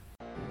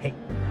Hey,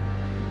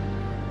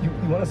 you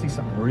want to see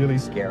something really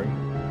scary?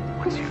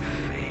 What's your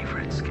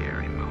favorite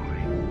scary movie?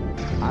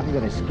 I'm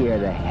gonna scare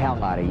the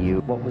hell out of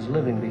you. What was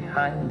living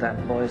behind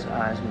that boy's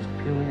eyes was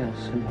purely and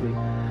simply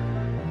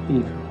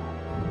evil.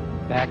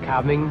 They're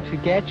coming to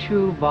get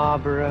you,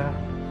 Barbara.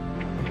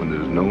 When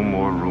there's no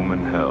more room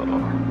in hell,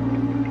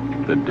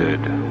 the dead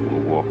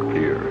will walk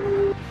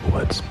here.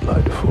 What's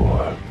blood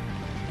for,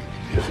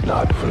 if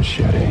not for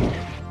shedding?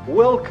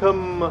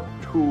 Welcome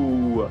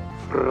to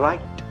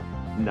Fright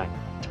Night.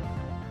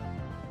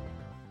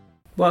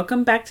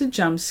 Welcome back to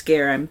Jump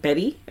Scare. I'm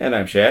Betty. And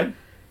I'm Shad.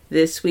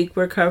 This week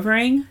we're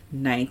covering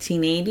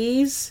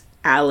 1980s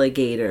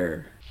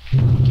Alligator.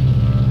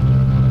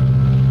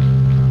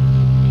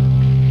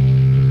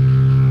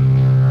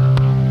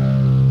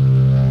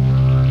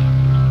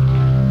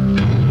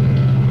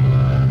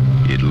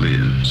 It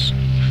lives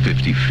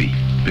 50 feet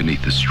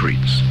beneath the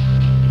streets.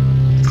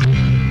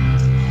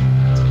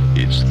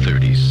 It's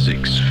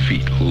 36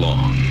 feet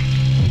long.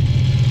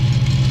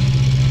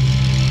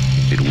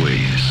 It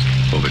weighs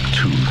over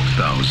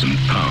 2,000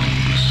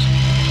 pounds.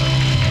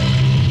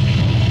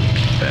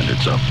 And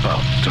it's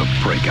about to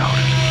break out.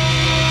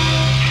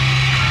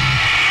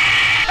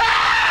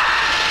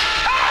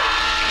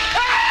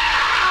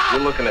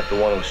 You're looking at the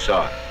one who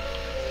saw it.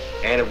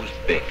 And it was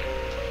big.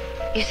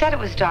 You said it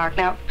was dark.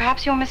 Now,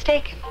 perhaps you were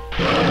mistaken.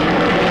 An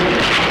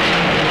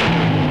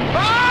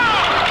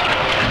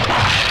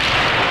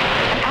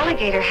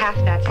alligator half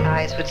that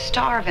size would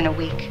starve in a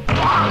week.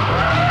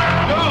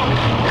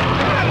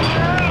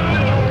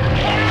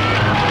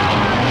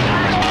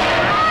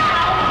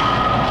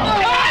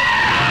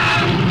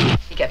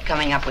 He kept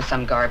coming up with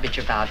some garbage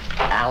about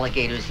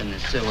alligators in the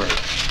sewer.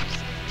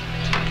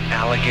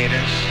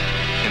 Alligators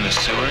in the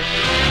sewer?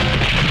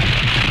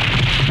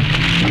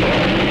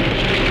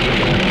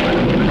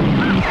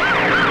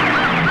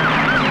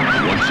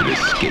 Once it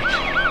escaped,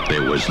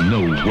 there was no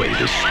way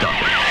to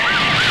stop it.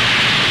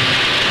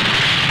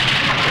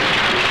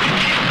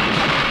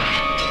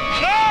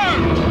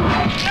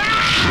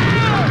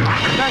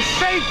 The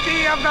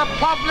safety of the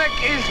public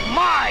is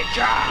my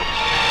job.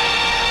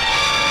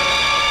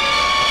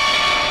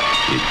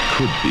 It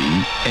could be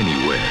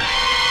anywhere.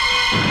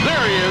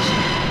 There he is.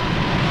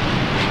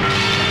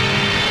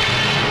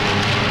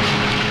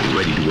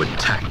 Ready to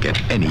attack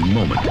at any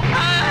moment.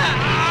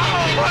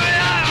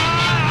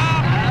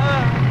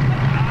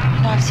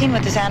 I've seen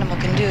what this animal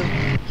can do.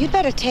 You'd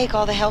better take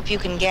all the help you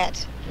can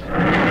get.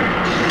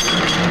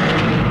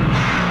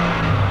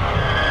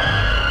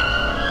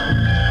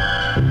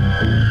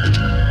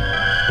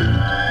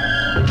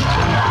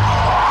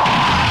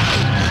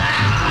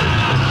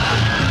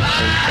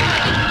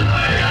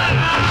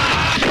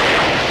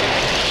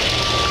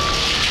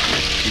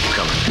 Keep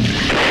coming.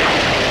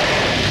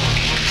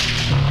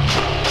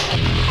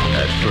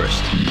 At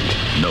first,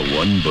 no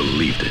one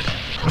believed it.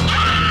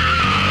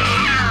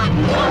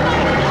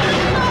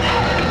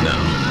 Now,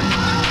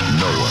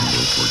 no one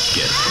will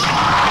forget it.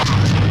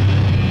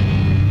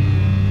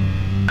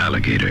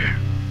 Alligator.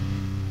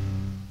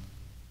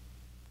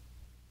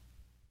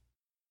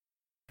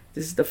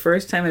 This is the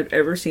first time I've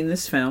ever seen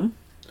this film.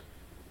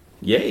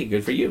 Yay,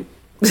 good for you.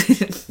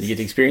 You get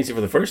to experience it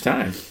for the first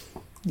time.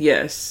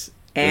 Yes.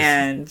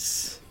 And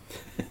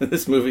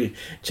This movie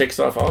checks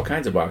off all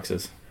kinds of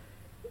boxes.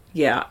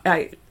 yeah,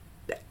 I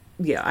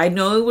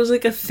know it was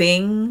like a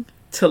thing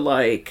to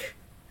like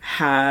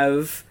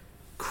have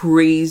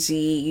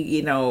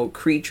crazy,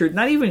 creatures,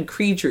 not even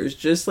creatures,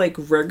 just like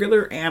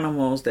regular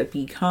animals that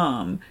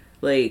become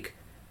like,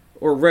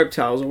 or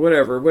reptiles or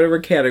whatever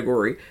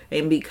category,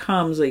 and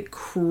becomes like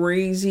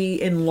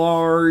crazy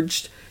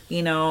enlarged.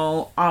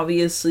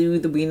 Obviously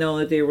we know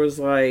that there was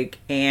like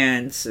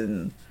ants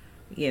and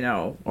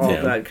all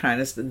that kind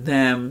of stuff.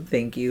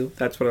 Thank you.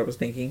 That's what I was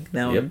thinking.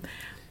 Them.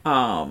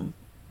 Yep.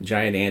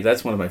 Giant ants.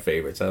 That's one of my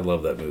favorites. I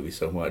love that movie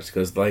so much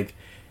because,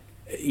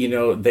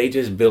 they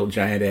just built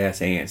giant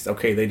ass ants.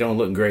 Okay, they don't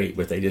look great,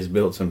 but they just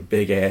built some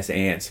big ass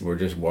ants and we're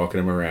just walking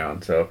them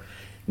around. So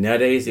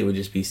nowadays it would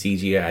just be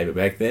CGI, but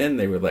back then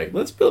they were like,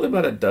 let's build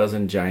about a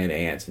dozen giant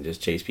ants and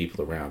just chase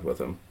people around with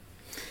them.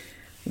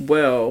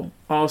 Well,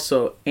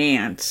 also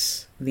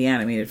Ants, the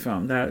animated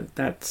film.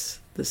 That's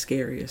the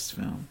scariest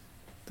film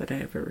that I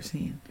have ever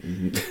seen.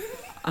 It's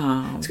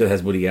because it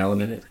has Woody Allen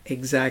in it.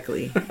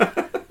 Exactly.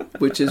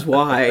 Which is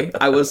why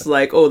I was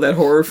like, oh, that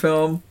horror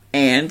film,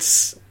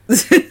 Ants.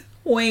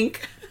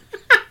 Wink.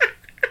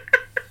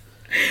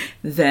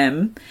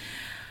 Them.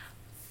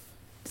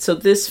 So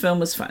this film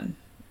was fun.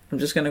 I'm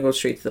just going to go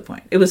straight to the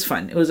point. It was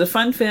fun. It was a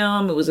fun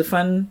film. It was a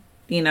fun,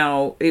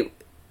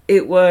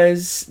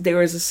 there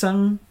was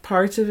some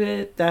parts of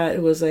it that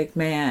it was like,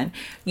 man,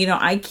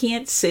 I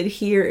can't sit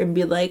here and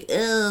be like,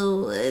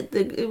 oh,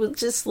 it would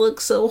just look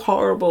so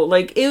horrible.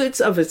 Like, it's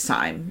of its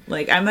time.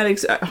 Like, I'm not,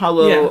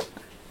 although,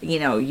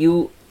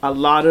 a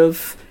lot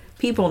of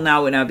people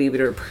now would not be able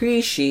to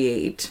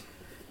appreciate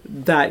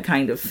that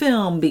kind of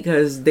film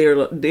because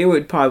they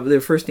would probably,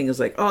 their first thing is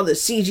like, oh, the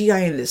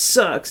CGI in this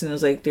sucks. And it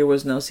was like, there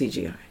was no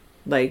CGI.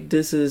 Like,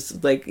 this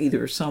is like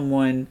either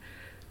someone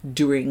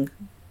doing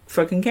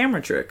fucking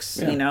camera tricks,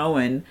 Yeah. you know,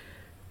 and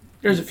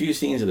There's a few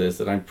scenes of this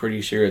that I'm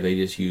pretty sure they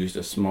just used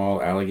a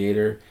small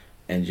alligator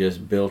and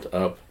just built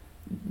up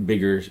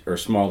bigger or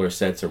smaller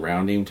sets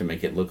around him to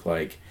make it look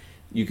like,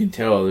 you can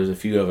tell there's a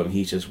few of them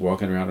he's just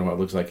walking around in what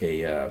looks like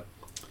a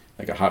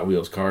Hot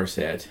Wheels car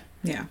set.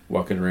 Yeah.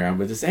 Walking around,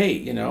 but just, hey,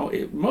 you know,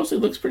 it mostly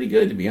looks pretty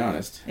good, to be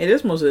honest. It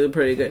is mostly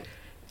pretty good.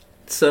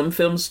 Some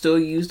films still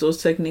use those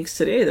techniques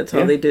today. That's how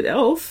Yeah. they did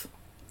Elf.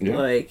 Yeah.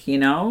 Like, you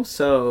know,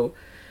 so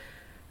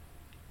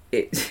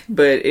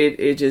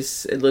it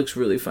just looks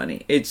really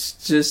funny. It's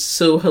just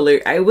so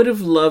hilarious. I would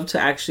have loved to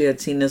actually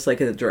have seen this like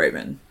at a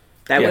drive-in.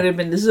 That Yeah. would have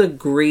been, this is a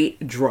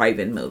great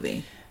drive-in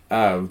movie.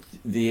 One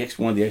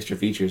of the extra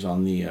features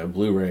on the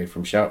Blu-ray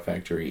from Shout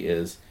Factory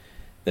is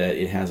that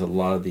it has a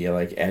lot of the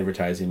like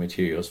advertising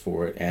materials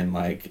for it, and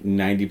like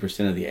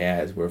 90% of the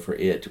ads were for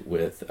it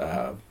with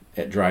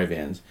at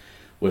drive-ins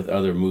with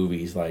other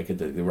movies like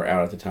that were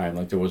out at the time.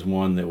 Like there was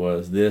one that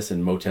was this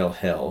and Motel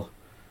Hell.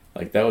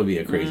 Like that would be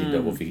a crazy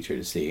double feature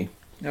to see.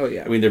 Oh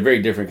yeah. I mean, they're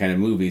very different kind of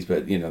movies,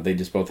 but you know they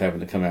just both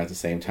happen to come out at the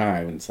same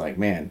time, and it's like,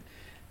 man,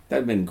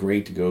 that'd been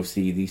great to go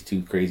see these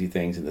two crazy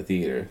things in the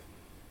theater.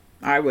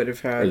 I would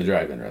have Or the had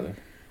drive-in, rather.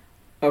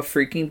 a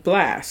freaking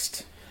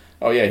blast.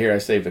 Oh, yeah, here I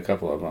saved a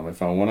couple of them on my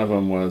phone. One of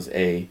them was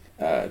a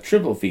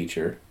triple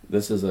feature.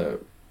 This is a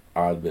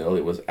odd bill.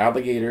 It was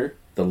Alligator,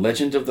 The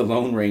Legend of the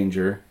Lone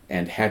Ranger,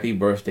 and Happy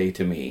Birthday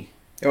to Me.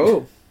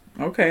 Oh,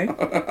 okay.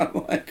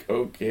 I'm like,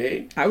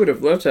 okay. I would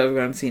have loved to have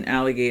gone and seen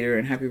Alligator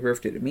and Happy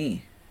Birthday to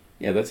Me.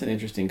 Yeah, that's an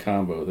interesting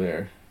combo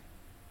there.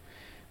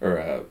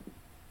 Or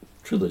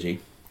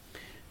trilogy.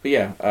 But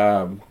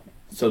yeah,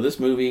 so this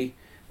movie,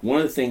 one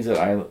of the things that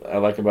I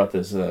like about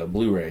this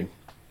Blu-ray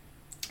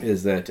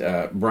is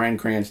that Bryan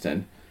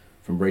Cranston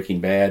from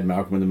Breaking Bad,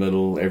 Malcolm in the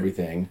Middle,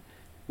 everything,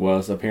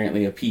 was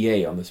apparently a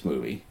PA on this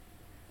movie.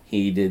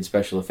 He did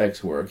special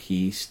effects work.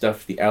 He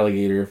stuffed the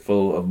alligator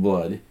full of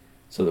blood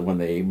so that when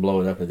they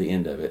blow it up at the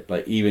end of it,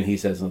 like even he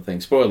says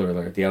something, spoiler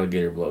alert, the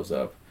alligator blows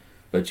up.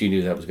 But you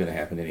knew that was going to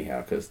happen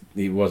anyhow because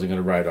he wasn't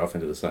going to ride off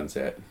into the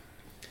sunset.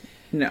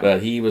 No.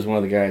 But he was one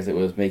of the guys that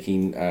was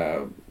making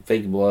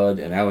fake blood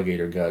and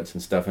alligator guts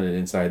and stuffing it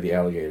inside the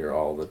alligator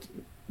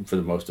for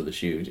the most of the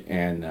shoot.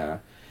 And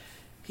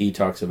he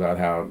talks about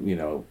how, you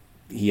know,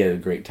 he had a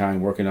great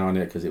time working on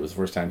it because it was the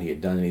first time he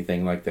had done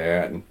anything like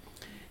that. And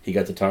he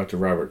got to talk to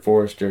Robert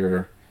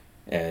Forster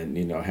and,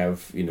 you know,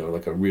 have, you know,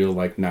 like a real,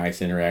 like,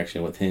 nice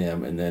interaction with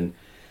him. And then,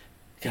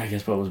 God, I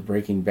guess what was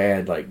Breaking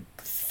Bad, like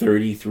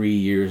 33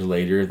 years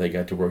later, they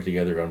got to work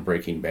together on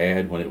Breaking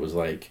Bad when it was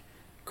like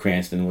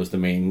Cranston was the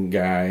main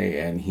guy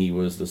and he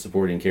was the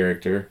supporting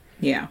character.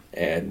 Yeah.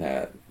 And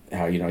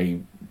how, you know,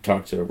 he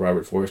talked to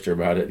Robert Forster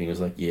about it and he was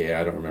like, yeah,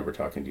 I don't remember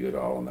talking to you at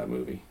all in that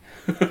movie.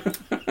 I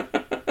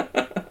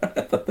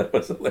thought that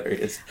was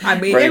hilarious. I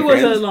mean, it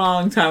was a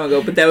long time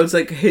ago, but that was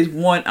like his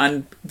one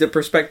on the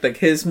perspective, like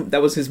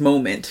that was his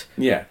moment.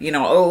 Yeah. You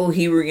know,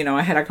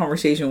 I had a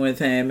conversation with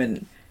him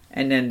and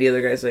then the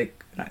other guy's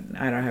like,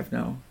 I don't have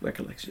no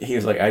recollection. He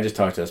was like, I just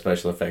talked to a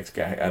special effects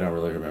guy. I don't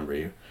really remember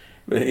you.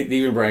 But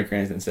even Bryan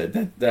Cranston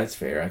said, that's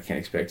fair. I can't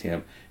expect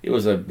him. It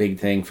was a big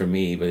thing for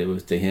me, but it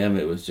was to him,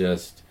 it was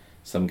just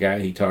some guy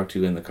he talked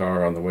to in the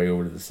car on the way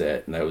over to the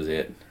set, and that was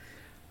it.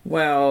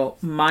 Well,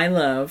 my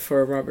love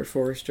for Robert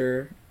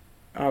Forster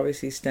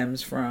obviously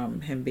stems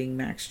from him being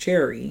Max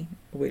Cherry,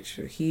 which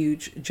a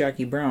huge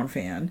Jackie Brown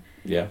fan.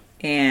 Yeah.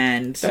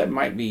 And that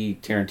might be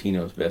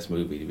Tarantino's best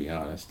movie, to be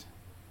honest.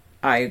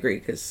 I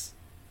agree.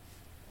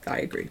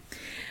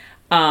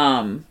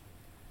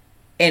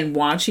 And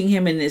watching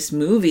him in this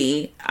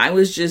movie, I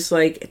was just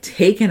like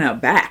taken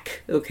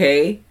aback,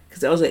 okay?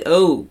 Because I was like,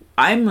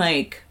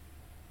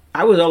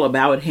 I was all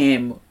about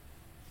him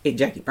in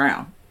Jackie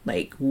Brown,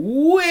 like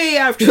way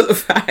after the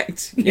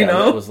fact, you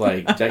know? That was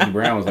like, Jackie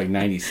Brown was like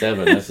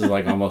 97. This is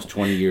like almost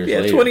 20 years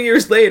later. Yeah, 20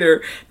 years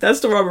later.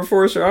 That's the Robert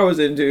Forster I was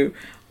into.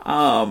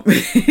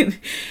 And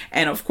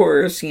of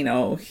course, you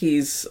know,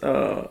 he's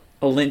a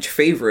Lynch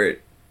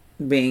favorite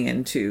being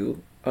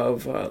into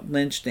of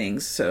Lynch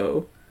things,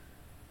 so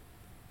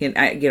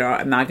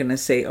I'm not gonna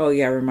say, oh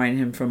yeah, I remind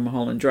him from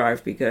Mulholland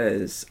Drive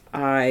because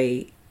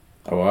I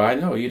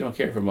know you don't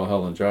care for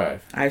Mulholland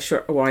Drive. I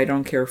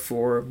don't care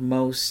for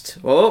most.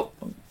 Well,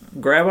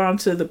 grab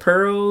onto the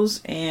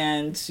pearls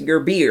and your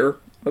beer,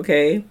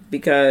 okay?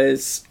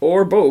 Because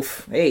or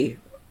both. Hey,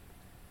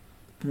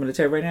 I'm gonna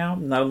tell you right now,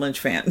 I'm not a Lynch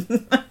fan.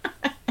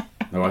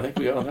 No, I think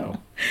we all know.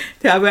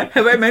 Have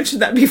I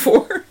mentioned that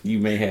before? You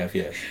may have,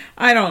 yes.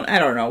 I don't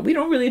know. We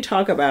don't really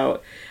talk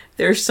about.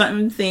 There's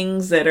some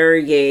things that are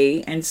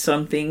yay and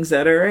some things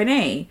that are an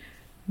A.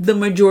 The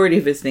majority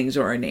of his things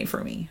are an A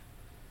for me.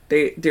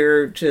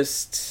 They're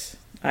just.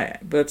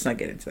 But let's not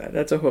get into that.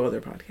 That's a whole other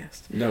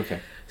podcast. Okay.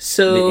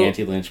 So the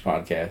anti-Lynch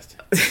podcast.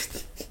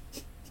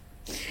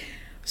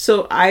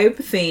 So I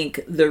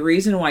think the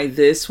reason why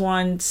this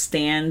one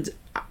stands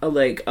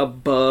like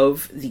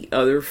above the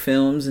other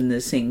films in the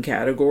same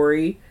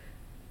category,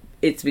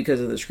 it's because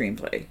of the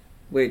screenplay,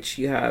 which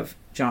you have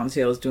John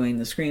Sayles doing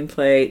the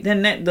screenplay.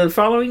 Then the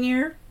following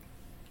year,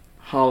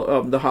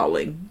 The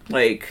Howling,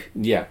 like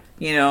yeah,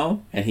 you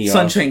know, And he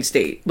Sunshine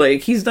State.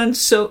 Like, he's done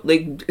so,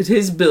 like,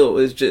 his bill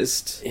is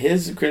just...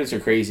 His critics are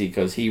crazy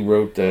because he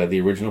wrote the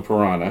original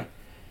Piranha,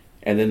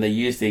 and then they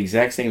used the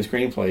exact same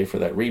screenplay for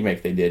that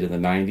remake they did in the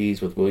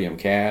 90s with William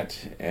Catt,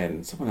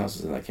 and someone else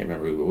was in, I can't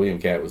remember who, but William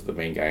Catt was the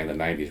main guy in the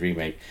 90s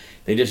remake.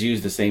 They just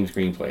used the same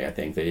screenplay, I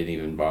think. They didn't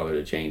even bother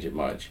to change it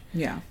much.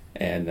 Yeah.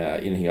 And,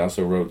 he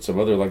also wrote some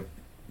other, like,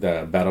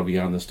 the Battle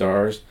Beyond the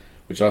Stars,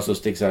 which also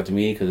sticks out to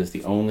me because it's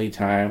the only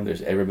time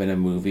there's ever been a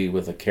movie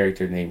with a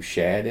character named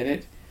Shad in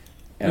it.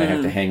 And I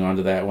have to hang on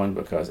to that one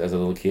because as a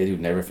little kid who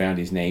never found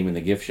his name in the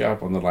gift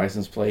shop on the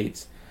license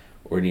plates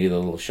or any of the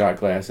little shot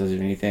glasses or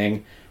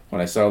anything,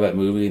 when I saw that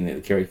movie and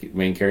the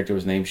main character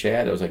was named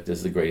Shad, I was like, this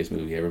is the greatest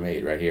movie ever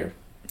made right here.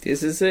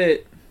 This is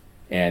it.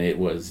 And it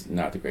was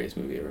not the greatest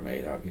movie ever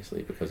made,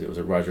 obviously, because it was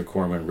a Roger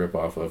Corman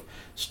ripoff of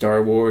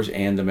Star Wars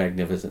and The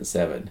Magnificent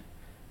Seven.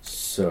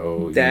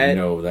 So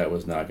that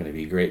was not going to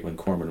be great when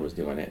Corman was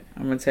doing it.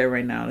 I'm going to tell you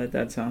right now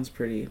that sounds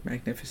pretty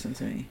magnificent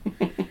to me.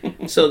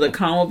 So the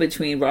combo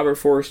between Robert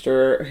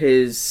Forster,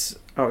 his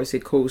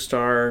obviously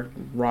co-star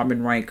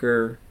Robin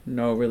Riker,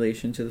 no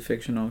relation to the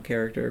fictional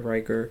character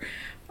Riker,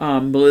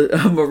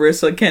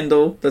 Marissa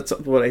Kendall, that's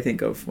what I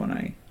think of when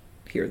I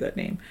hear that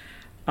name,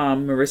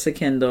 Marissa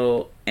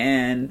Kendall,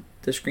 and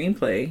the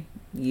screenplay,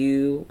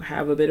 you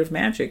have a bit of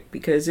magic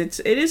because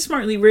it is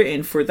smartly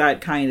written for that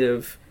kind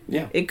of...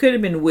 Yeah. It could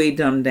have been way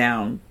dumbed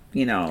down,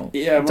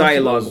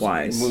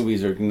 dialogue-wise.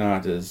 Movies are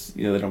not as,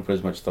 they don't put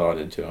as much thought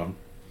into them.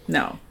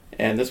 No.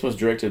 And this was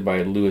directed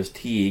by Louis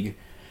Teague,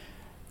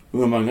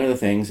 who, among other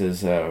things,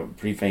 is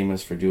pretty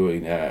famous for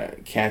doing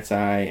Cat's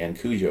Eye and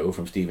Cujo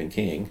from Stephen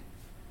King.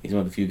 He's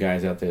one of the few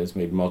guys out there that's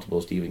made multiple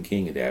Stephen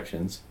King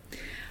adaptations.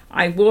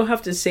 I will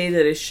have to say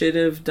that it should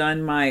have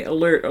done my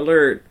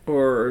alert,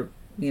 or,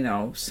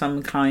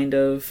 some kind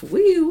of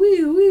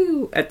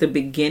woo at the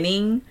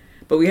beginning...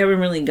 But we haven't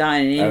really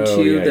gotten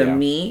into the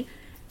meat.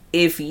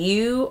 If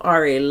you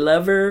are a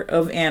lover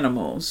of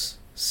animals,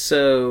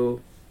 so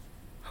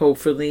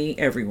hopefully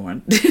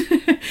everyone.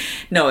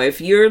 No,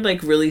 if you're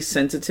like really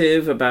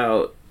sensitive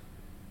about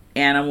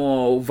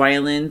animal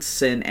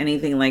violence and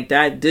anything like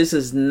that, this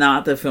is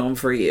not the film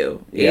for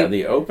you. Yeah,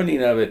 the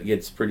opening of it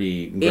gets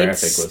pretty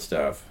graphic with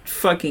stuff.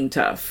 Fucking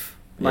tough.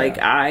 Yeah. Like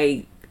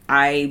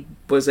I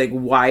was like,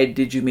 why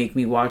did you make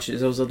me watch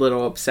this? I was a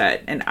little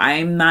upset. And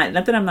I'm not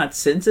that I'm not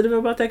sensitive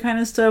about that kind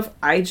of stuff.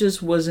 I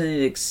just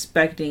wasn't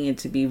expecting it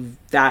to be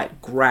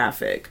that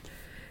graphic.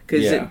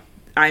 Because,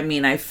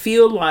 I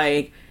feel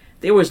like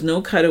there was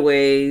no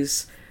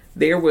cutaways.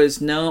 There was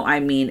no,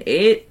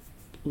 it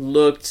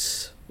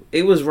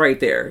was right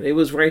there. It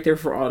was right there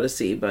for all to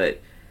see.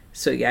 But,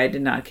 so yeah, I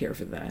did not care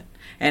for that.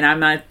 And I'm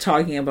not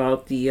talking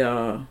about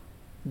the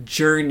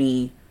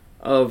journey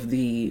of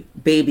the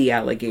baby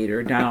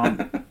alligator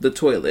down the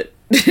toilet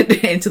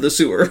into the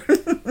sewer.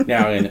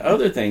 Now, in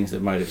other things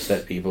that might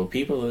upset people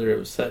that are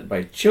upset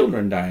by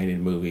children dying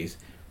in movies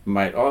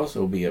might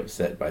also be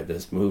upset by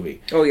this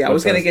movie. Oh yeah, I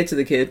was going to get to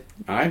the kid.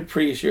 I'm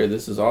pretty sure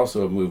this is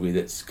also a movie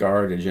that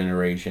scarred a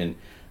generation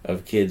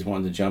of kids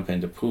wanting to jump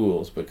into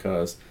pools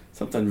because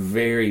something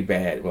very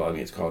bad,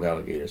 it's called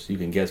Alligator, so you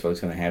can guess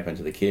what's going to happen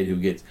to the kid who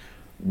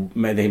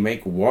they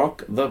make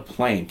walk the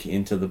plank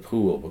into the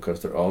pool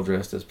because they're all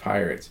dressed as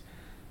pirates.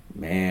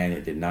 Man,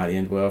 it did not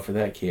end well for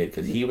that kid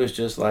because he was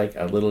just like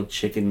a little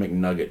chicken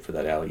McNugget for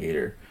that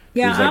alligator.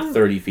 Yeah, he was like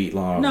 30 feet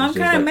long. No, I'm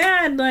kind of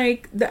mad.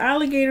 Like the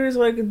alligator is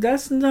like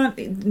that's no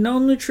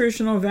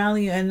nutritional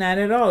value in that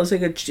at all.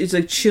 It's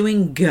like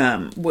chewing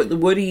gum.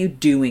 What are you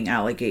doing,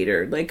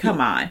 alligator? Like, come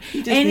on.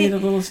 He just needs a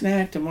little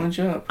snack to munch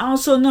up.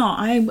 Also, no,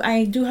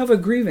 I do have a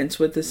grievance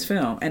with this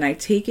film, and I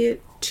take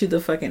it to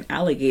the fucking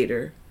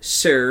alligator,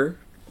 sir,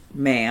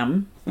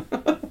 ma'am.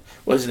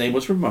 Well, his name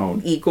was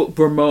Ramon.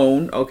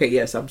 Ramon. Okay,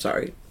 yes, I'm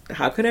sorry.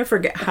 How could I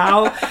forget?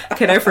 How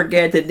could I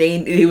forget the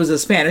name? He was a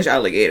Spanish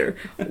alligator.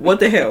 What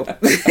the hell?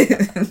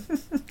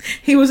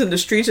 He was in the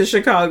streets of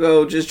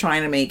Chicago just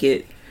trying to make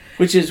it.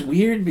 Which is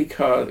weird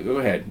because... Go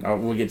ahead.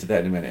 We'll get to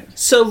that in a minute.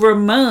 So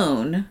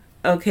Ramon,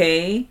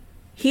 okay,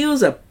 he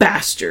was a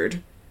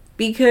bastard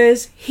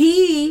because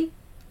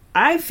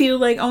I feel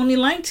like only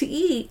liked to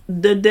eat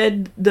the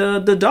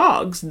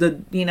dogs.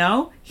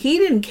 He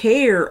didn't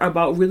care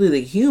about really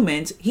the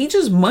humans. He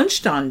just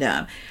munched on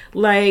them.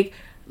 Like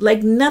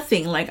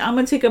nothing. Like, I'm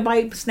gonna take a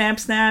bite,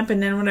 snap,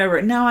 and then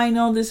whatever. Now I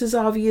know this is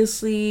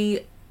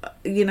obviously,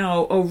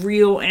 a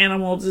real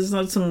animal.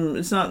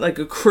 It's not like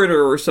a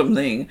critter or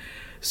something.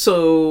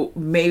 So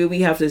maybe we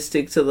have to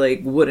stick to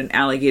like what an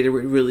alligator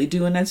would really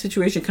do in that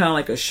situation, kind of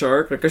like a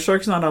shark. Like a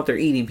shark's not out there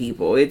eating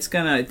people. It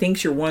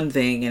thinks you're one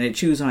thing and it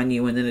chews on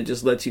you and then it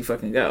just lets you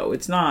fucking go.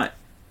 It's not.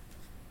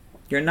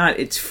 You're not.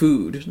 It's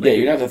food. Like,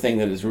 you're not the thing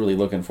that it's really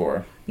looking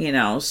for.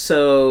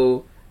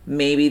 So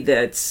maybe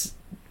that's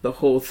the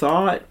whole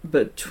thought,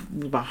 but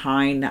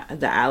behind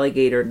the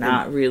alligator,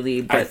 not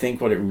really. But I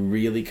think what it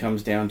really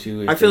comes down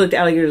to is... I feel like the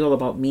alligator is all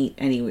about meat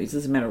anyways. It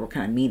doesn't matter what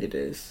kind of meat it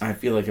is. I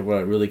feel like what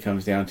it really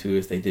comes down to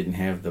is they didn't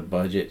have the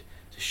budget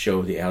to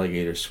show the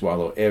alligator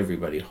swallow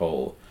everybody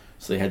whole.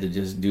 so they had to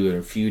just do it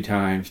a few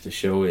times to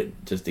show it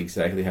just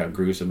exactly how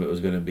gruesome it was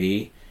going to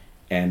be.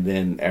 And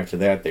then after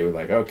that, they were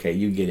like, okay,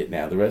 you get it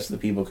now. The rest of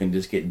the people can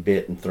just get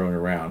bit and thrown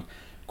around.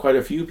 Quite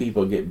a few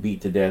people get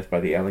beat to death by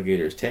the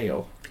alligator's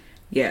tail.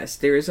 Yes,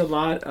 there is a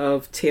lot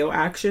of tail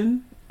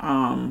action.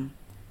 A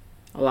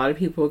lot of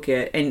people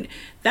get... And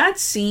that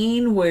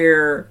scene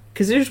where...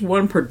 Because there's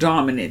one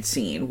predominant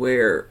scene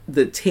where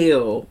the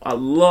tail, a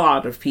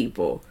lot of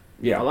people,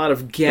 a lot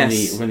of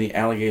guests... When the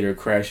alligator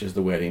crashes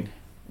the wedding.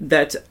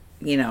 That's,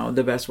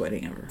 the best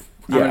wedding ever.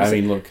 Yeah, I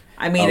mean, look...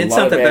 I mean, it's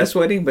not the best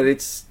wedding, but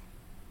it's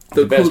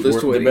the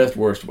coolest wedding. The best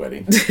worst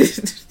wedding.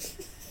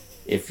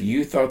 If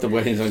you thought the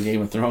weddings on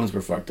Game of Thrones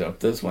were fucked up,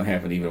 this one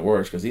happened even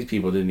worse, because these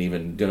people didn't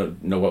even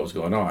know what was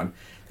going on.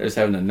 They're just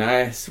having a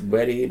nice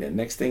wedding, and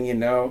next thing you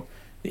know,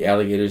 the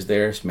alligator's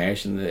there,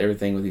 smashing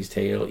everything with his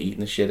tail, eating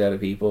the shit out of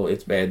people.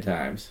 It's bad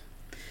times.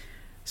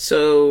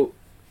 So,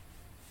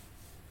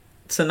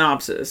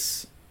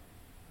 synopsis.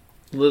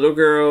 Little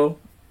girl,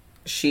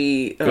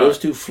 she... goes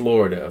to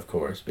Florida, of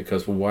course,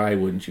 because why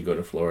wouldn't you go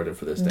to Florida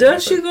for this to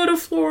Does happen? she go to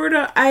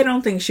Florida? I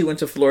don't think she went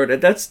to Florida.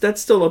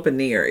 That's still up in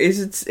the air. Is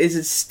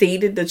it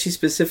stated that she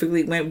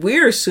specifically went?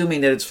 We're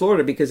assuming that it's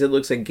Florida because it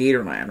looks like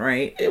Gatorland,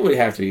 right? It would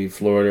have to be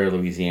Florida or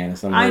Louisiana,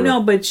 somewhere. I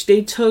know, but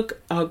they took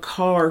a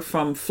car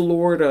from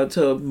Florida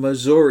to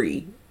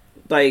Missouri.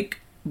 But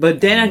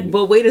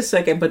wait a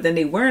second, but then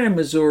they weren't in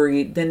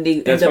Missouri, then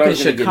they end up in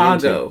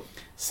Chicago.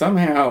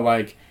 Somehow,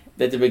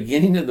 at the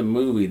beginning of the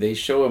movie, they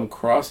show him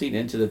crossing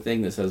into the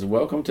thing that says,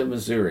 "Welcome to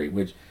Missouri,"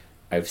 which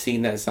I've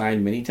seen that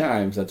sign many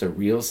times. That's a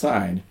real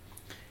sign.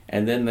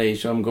 And then they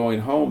show him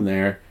going home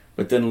there.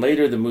 But then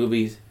later the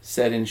movie's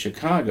set in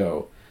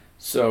Chicago.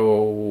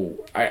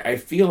 So I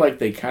feel like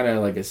they kind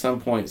of, at some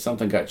point,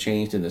 something got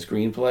changed in the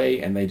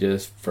screenplay and they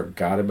just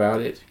forgot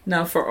about it.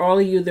 Now, for all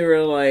of you that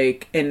are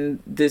and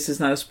this is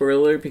not a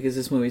spoiler because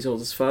this movie's old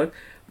as fuck,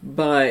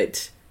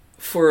 but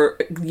for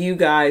you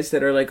guys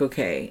that are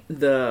okay,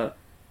 the...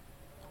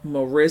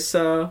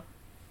 Marissa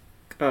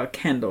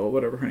Kendall,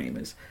 whatever her name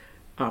is.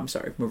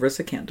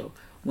 Marissa Kendall.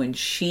 When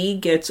she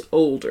gets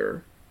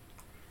older,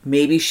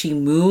 maybe she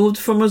moved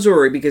from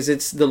Missouri because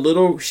she's the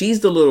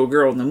little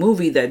girl in the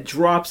movie that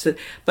drops it.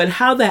 But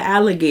how the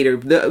alligator,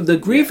 the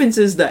grievance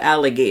is the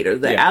alligator.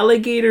 The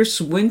alligator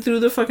went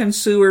through the fucking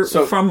sewer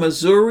from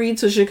Missouri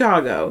to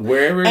Chicago.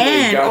 Wherever they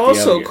and got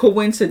also, the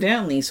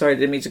coincidentally, sorry, I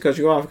didn't mean to cut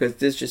you off because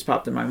this just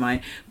popped in my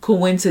mind.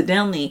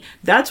 Coincidentally,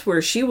 that's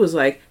where she was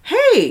like,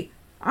 hey,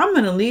 I'm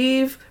going to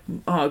leave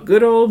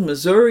good old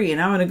Missouri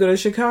and I'm going to go to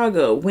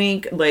Chicago.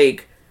 Wink,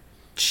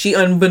 she,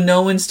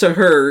 unbeknownst to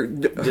her...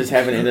 Just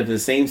having to end up in the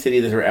same city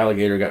that her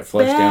alligator got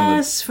flushed down.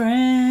 Best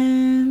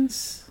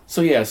friends.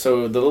 So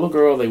the little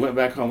girl, they went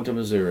back home to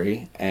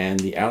Missouri, and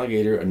the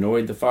alligator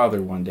annoyed the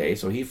father one day,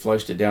 so he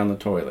flushed it down the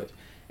toilet.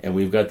 And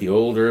we've got the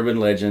old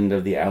urban legend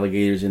of the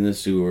alligators in the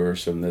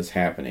sewers from this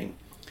happening.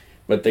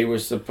 But they were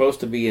supposed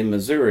to be in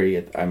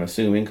Missouri, I'm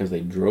assuming, because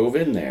they drove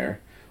in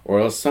there. Or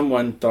else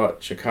someone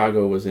thought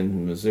Chicago was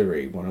in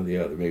Missouri, one or the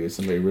other. Maybe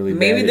somebody really bad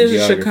Maybe there's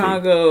a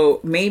Chicago,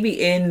 maybe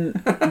in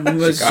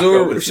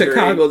Missouri.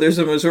 Chicago, there's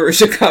a Missouri.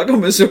 Chicago,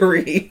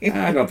 Missouri.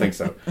 I don't think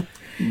so.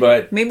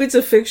 But maybe it's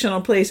a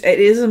fictional place. It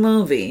is a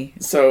movie.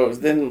 So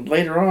then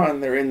later on,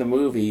 they're in the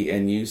movie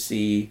and you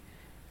see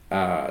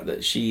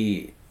that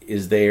she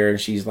is there.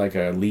 She's like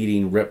a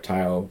leading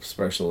reptile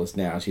specialist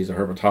now. She's a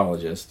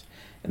herpetologist.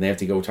 And they have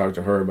to go talk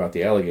to her about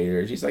the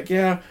alligator. She's like,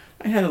 yeah,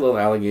 I had a little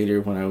alligator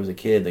when I was a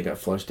kid that got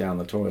flushed down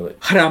the toilet.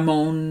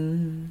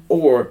 Ramon.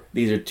 Or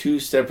these are two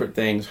separate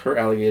things. Her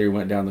alligator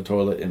went down the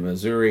toilet in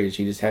Missouri, and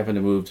she just happened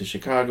to move to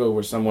Chicago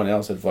where someone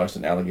else had flushed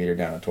an alligator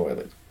down a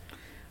toilet.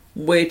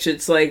 Which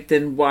it's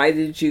then why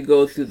did you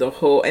go through the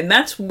whole... And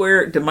that's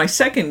where my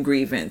second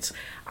grievance.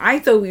 I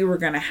thought we were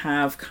going to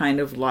have kind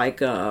of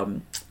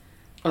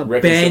a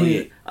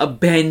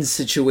Ben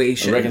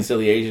situation. A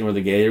reconciliation where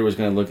the gator was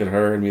going to look at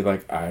her and be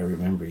like, I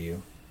remember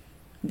you.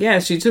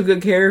 Yes, you took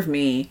good care of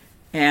me,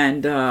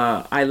 and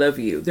I love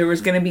you. There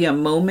was going to be a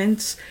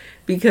moment,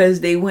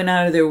 because they went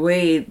out of their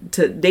way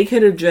to... They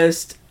could have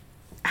just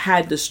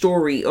had the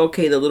story,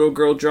 okay, the little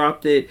girl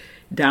dropped it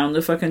down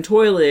the fucking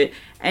toilet,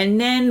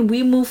 and then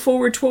we move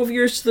forward 12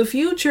 years to the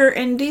future,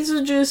 and these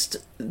are just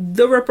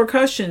the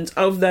repercussions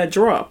of that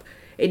drop.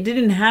 It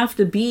didn't have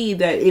to be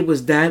that it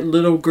was that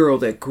little girl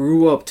that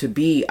grew up to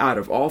be, out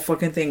of all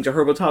fucking things, a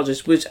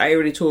herpetologist, which I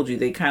already told you,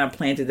 they kind of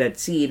planted that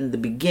seed in the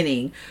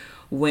beginning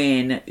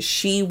when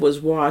she was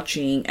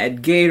watching at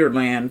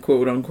Gatorland,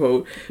 quote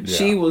unquote. Yeah.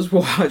 She was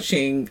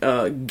watching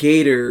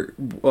Gator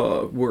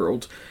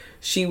World.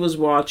 She was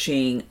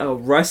watching a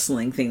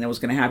wrestling thing that was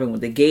going to happen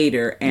with the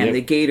gator, and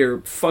the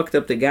gator fucked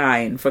up the guy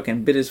and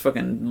fucking bit his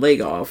fucking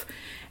leg off.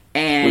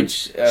 And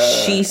which,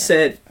 she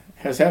said...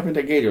 has happened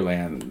at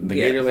Gatorland.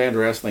 The Gatorland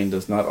wrestling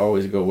does not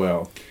always go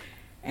well.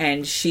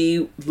 And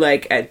she,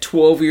 at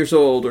 12 years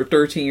old or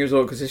 13 years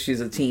old, because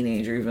she's a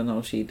teenager, even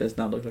though she does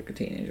not look like a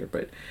teenager,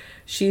 but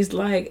She's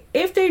like,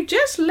 if they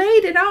just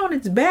laid it on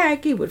its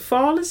back, it would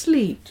fall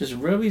asleep. Just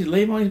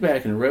lay him on his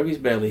back and rub his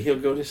belly. He'll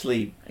go to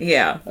sleep.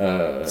 Yeah.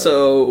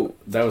 So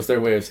that was their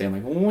way of saying,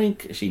 like,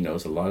 wink. She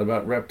knows a lot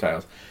about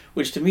reptiles.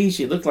 Which to me,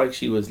 she looked like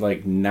she was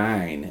like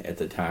 9 at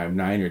the time,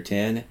 9 or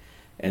 10.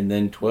 And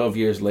then 12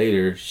 years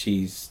later,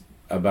 she's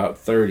about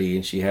 30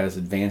 and she has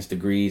advanced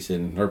degrees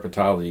in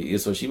herpetology.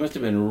 So she must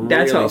have been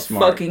really smart. That's how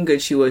fucking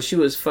good she was. She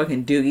was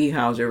fucking Doogie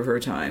Howser of her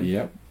time.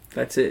 Yep.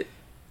 That's it.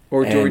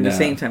 Or during the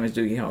same time as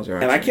Doogie Howser.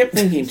 Actually. And I kept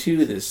thinking,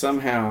 too, that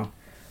somehow,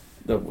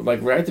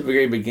 right at the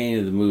very beginning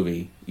of the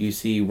movie, you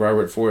see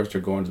Robert Forster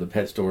going to the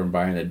pet store and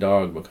buying a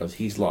dog because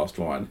he's lost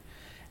one.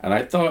 And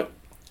I thought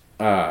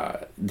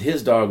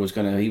his dog was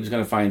going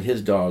to find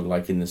his dog,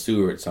 like, in the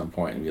sewer at some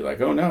point and be like,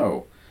 oh,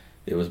 no,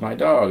 it was my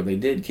dog. They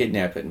did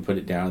kidnap it and put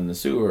it down in the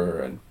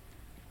sewer.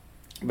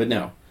 But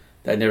no,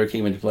 that never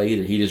came into play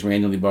either. He just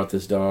randomly bought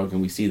this dog,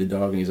 and we see the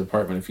dog in his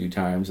apartment a few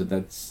times, and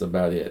that's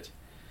about it.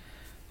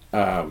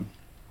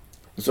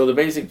 So the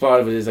basic plot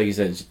of it is, like you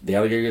said, the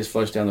alligator gets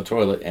flushed down the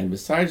toilet, and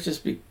besides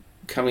just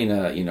becoming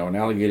an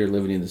alligator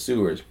living in the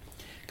sewers,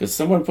 because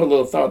someone put a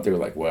little thought there,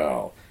 like,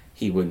 well,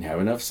 he wouldn't have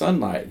enough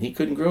sunlight, and he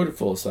couldn't grow to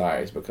full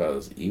size,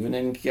 because even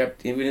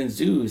in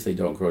zoos, they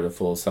don't grow to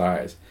full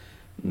size.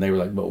 And they were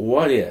like, but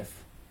what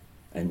if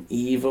an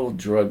evil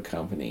drug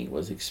company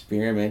was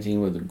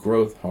experimenting with the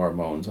growth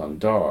hormones on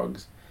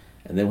dogs,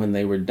 and then when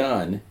they were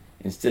done,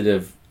 instead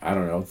of, I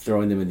don't know,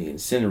 throwing them in the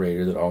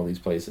incinerator that all these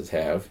places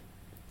have,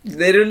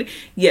 literally,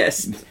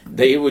 yes,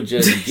 they would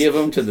just give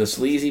them to the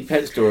sleazy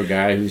pet store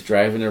guy who's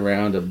driving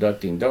around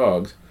abducting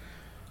dogs,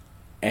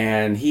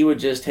 and he would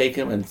just take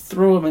them and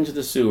throw them into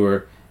the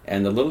sewer,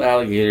 and the little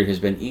alligator has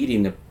been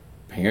eating,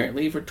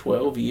 apparently for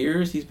 12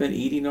 years, he's been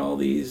eating all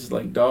these,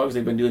 like, dogs.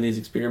 They've been doing these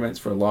experiments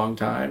for a long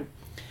time,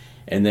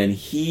 and then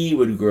he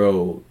would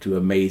grow to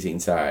amazing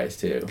size,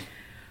 too.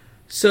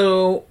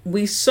 So,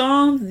 we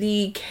saw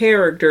the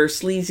character,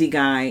 sleazy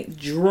guy,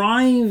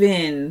 drive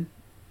in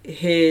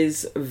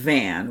his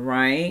van,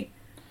 right,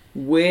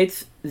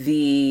 with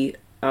the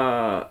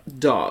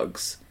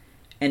dogs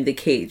and the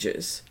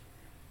cages,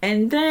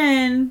 and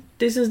then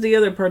this is the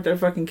other part that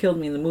fucking killed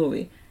me in the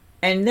movie.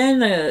 And then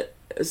the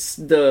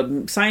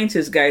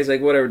scientist guy's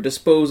like, whatever,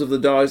 dispose of the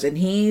dogs, and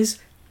he's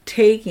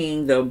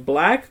taking the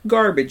black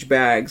garbage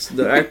bags,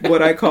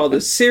 what I call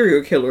the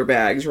serial killer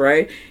bags,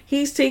 right?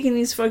 He's taking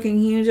these fucking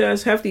huge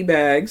ass hefty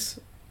bags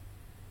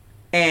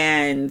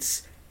and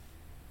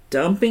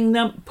dumping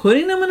them,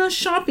 putting them in a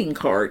shopping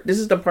cart. This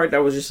is the part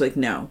that was just like,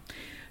 no.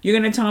 You're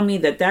going to tell me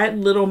that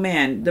little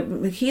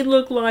man, he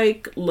looked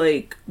like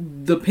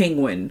the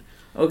Penguin,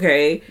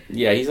 okay?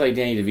 Yeah, he's like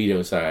Danny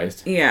DeVito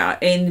sized. Yeah,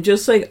 and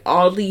just like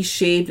oddly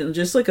shaped and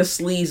just like a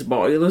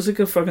sleazeball. He looks like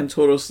a fucking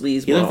total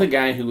sleazeball. He looks like the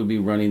guy who would be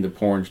running the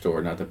porn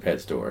store, not the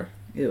pet store.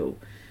 Ew.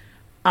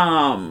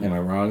 Am I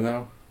wrong,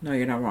 though? No,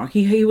 you're not wrong.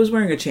 He was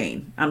wearing a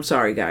chain. I'm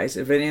sorry, guys.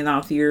 If any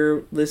out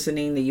there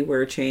listening that you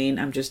wear a chain,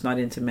 I'm just not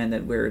into men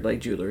that wear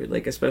like jewelry,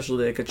 like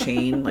especially like a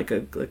chain, like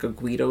a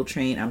Guido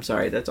chain. I'm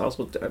sorry. That's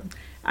also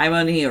I'm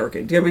a New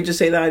Yorker. Did we just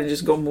say that and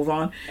just go move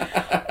on?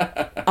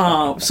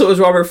 So is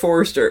Robert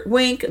Forster.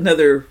 Wink.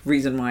 Another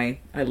reason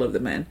why I love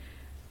the men.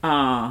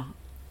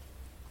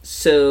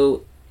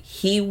 So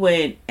he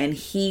went and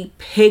he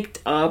picked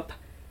up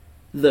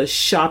the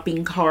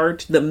shopping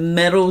cart, the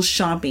metal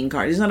shopping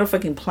cart. It's not a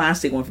fucking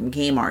plastic one from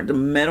Kmart. The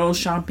metal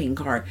shopping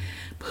cart.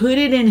 Put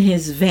it in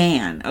his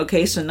van.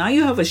 Okay, so now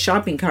you have a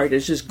shopping cart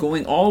that's just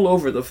going all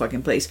over the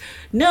fucking place.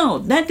 No,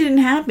 that didn't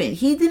happen.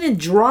 He didn't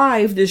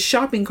drive this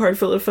shopping cart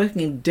full of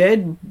fucking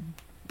dead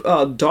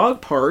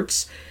dog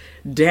parts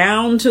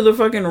down to the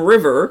fucking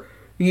river,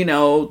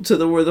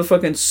 to where the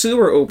fucking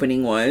sewer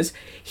opening was.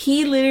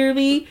 He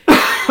literally,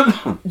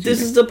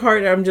 this is the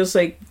part I'm just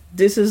like,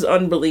 this is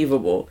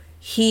unbelievable.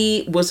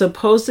 He was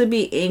supposed to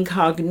be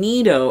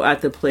incognito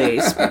at the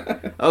place,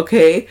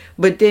 okay?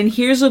 But then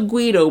here's a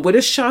Guido with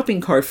a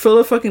shopping cart full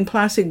of fucking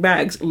plastic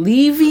bags,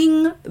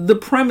 leaving the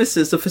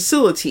premises, the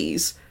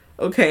facilities,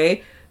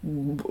 okay?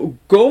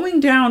 Going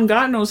down,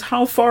 God knows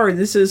how far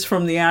this is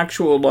from the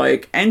actual,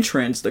 like,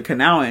 entrance, the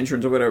canal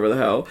entrance or whatever the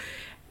hell,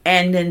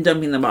 and then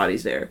dumping the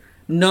bodies there.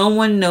 No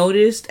one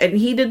noticed, and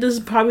he did this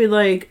probably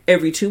like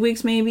every 2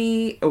 weeks,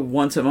 maybe, or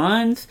once a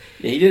month.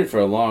 Yeah, he did it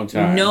for a long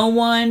time. No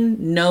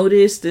one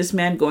noticed this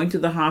man going to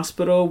the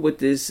hospital with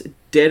this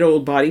dead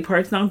old body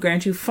parts. Now,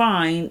 grant you,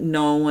 fine,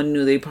 no one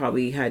knew they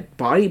probably had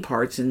body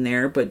parts in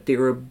there, but they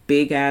were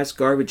big ass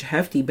garbage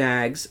hefty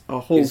bags, a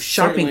whole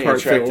shopping cart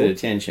attracted full.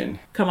 attention.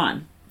 Come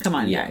on,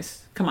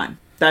 guys, come on.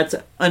 That's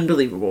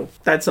unbelievable.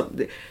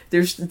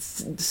 There's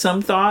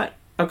some thought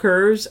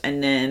occurs,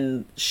 and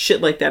then shit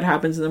like that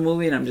happens in the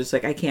movie, and I'm just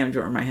like, I can't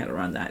draw my head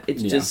around that.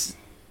 It's just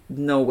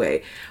no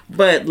way.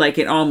 But like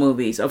in all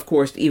movies, of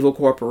course, the evil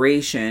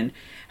corporation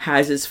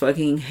has his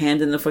fucking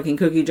hand in the fucking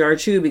cookie jar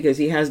too, because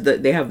they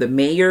have the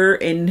mayor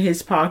in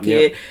his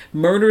pocket. Yep.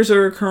 Murders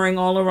are occurring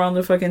all around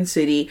the fucking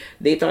city.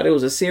 They thought it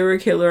was a serial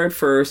killer at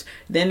first.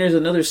 Then there's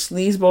another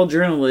sleazeball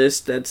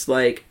journalist that's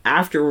like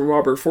after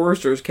Robert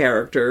Forster's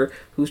character,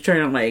 who's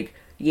trying to like,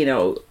 you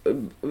know,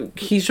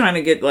 he's trying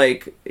to get,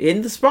 like,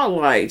 in the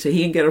spotlight so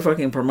he can get a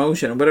fucking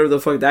promotion or whatever the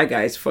fuck that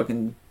guy's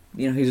fucking,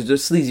 you know, he's just a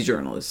sleazy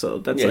journalist, so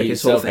that's like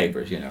his whole thing.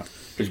 Papers, you know.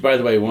 Which, by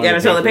the way, you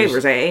gotta sell the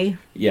papers, eh?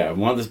 Yeah,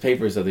 one of the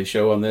papers that they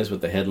show on this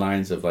with the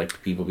headlines of,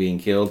 like, people being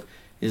killed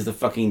is the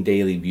fucking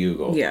Daily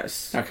Bugle.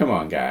 Yes. Now, come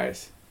on,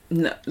 guys.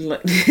 No,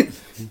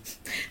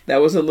 that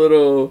was a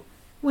little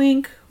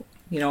wink,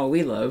 you know,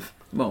 we love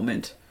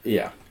moment.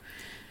 Yeah.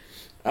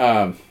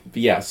 But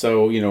yeah,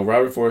 so, you know,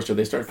 Robert Forster,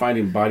 they start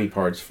finding body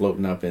parts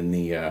floating up in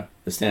the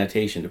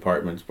sanitation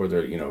departments where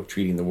they're, you know,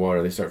 treating the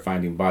water. They start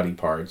finding body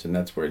parts, and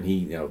that's where he,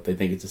 you know, they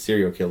think it's a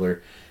serial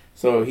killer.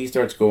 So he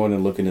starts going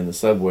and looking in the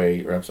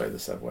sewer,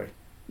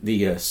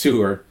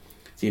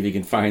 see if he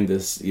can find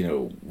this, you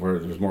know, where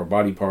there's more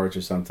body parts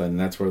or something. And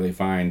that's where they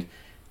find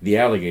the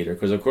alligator.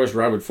 Because, of course,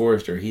 Robert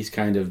Forster, he's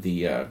kind of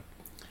the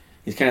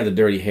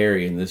Dirty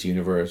Harry in this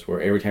universe,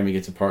 where every time he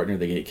gets a partner,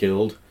 they get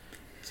killed.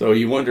 So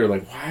you wonder,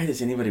 like, why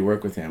does anybody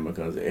work with him?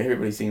 Because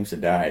everybody seems to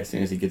die as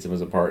soon as he gets him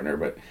as a partner.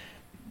 But,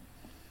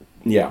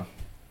 yeah.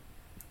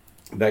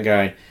 That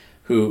guy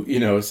who, you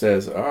know,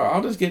 says, oh,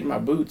 I'll just get in my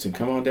boots and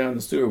come on down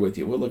the sewer with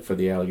you. We'll look for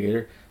the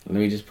alligator. Let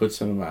me just put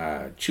some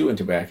chewing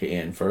tobacco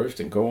in first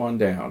and go on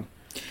down.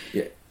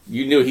 Yeah,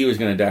 you knew he was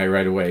going to die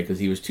right away because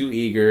he was too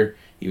eager.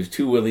 He was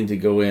too willing to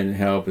go in and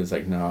help. It's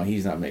like, no,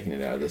 he's not making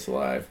it out of this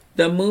alive.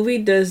 The movie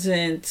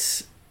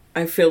doesn't,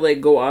 I feel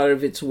like, go out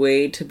of its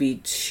way to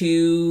be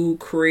too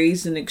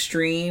crazy and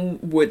extreme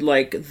with,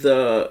 like,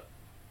 the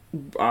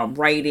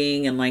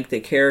writing and, like, the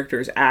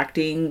characters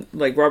acting.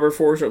 Like, Robert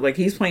Forster, like,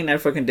 he's playing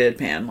that fucking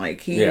deadpan.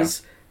 Like,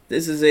 this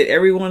is it.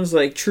 Everyone's,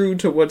 like, true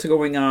to what's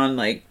going on.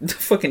 Like, the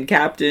fucking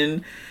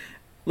captain,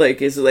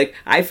 like, is, like,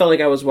 I felt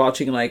like I was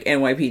watching, like,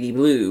 NYPD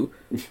Blue.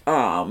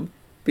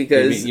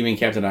 Because... You mean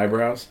Captain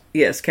Eyebrows?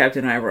 Yes,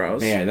 Captain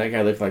Eyebrows. Man, that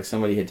guy looked like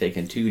somebody had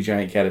taken 2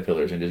 giant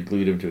caterpillars and just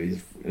glued them to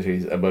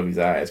his above his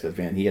eyes. Because,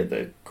 man, he had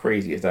the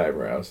craziest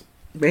eyebrows.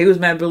 But he was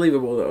mad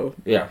believable, though.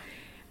 Yeah.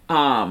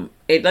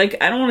 It,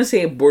 like, I don't want to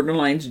say it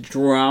borderlines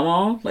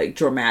drama, like,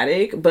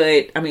 dramatic.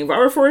 But, I mean,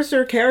 Robert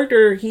Forster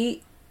character,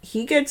 he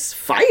gets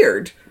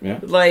fired. Yeah.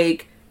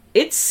 Like...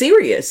 It's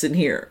serious in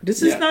here.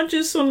 This is not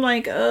just some,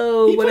 like, he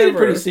whatever. Played it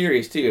pretty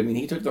serious, too. I mean,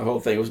 he took the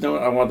whole thing. It was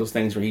one of those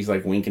things where he's,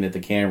 like, winking at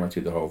the camera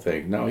through the whole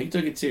thing. No, he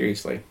took it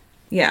seriously.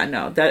 Yeah,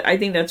 no. I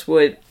think that's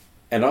what...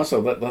 And also,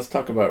 let's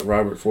talk about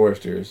Robert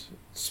Forster's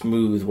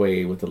smooth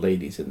way with the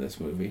ladies in this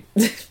movie.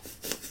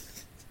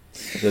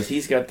 Because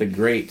he's got the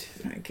great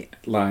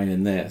line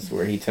in this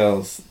where he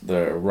tells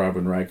the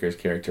Robin Riker's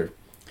character,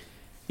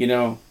 you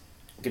know,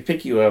 I could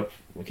pick you up,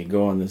 we could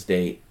go on this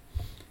date,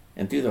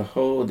 and through the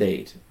whole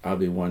date, I'll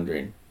be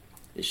wondering,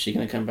 is she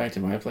going to come back to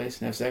my place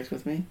and have sex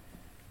with me?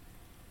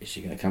 Is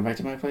she going to come back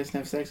to my place and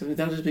have sex with me?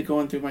 That'll just be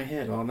going through my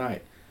head all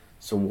night.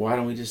 So why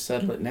don't we just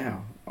settle it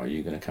now? Are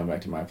you going to come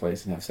back to my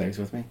place and have sex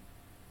with me?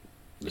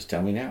 Just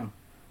tell me now.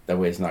 That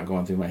way it's not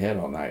going through my head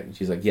all night. And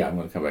she's like, yeah, I'm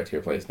going to come back to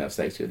your place and have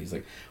sex with you. He's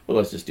like, well,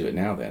 let's just do it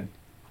now then.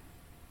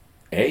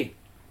 Hey,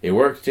 it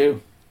worked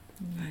too.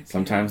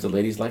 Sometimes the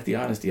ladies like the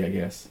honesty, I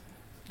guess.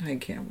 I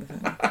can't with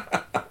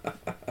that.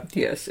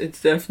 Yes,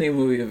 it's definitely a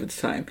movie of its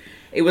time.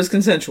 It was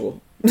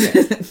consensual.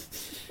 Yeah.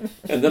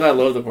 And then I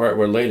love the part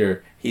where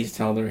later he's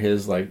telling her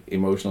his, like,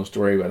 emotional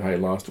story about how he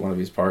lost one of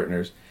his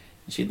partners.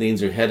 And she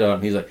leans her head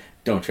up. He's like,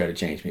 don't try to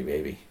change me,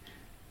 baby.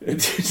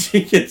 And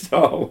she gets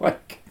all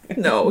like...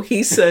 No,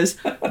 he says,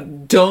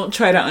 don't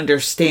try to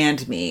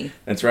understand me.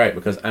 That's right,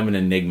 because I'm an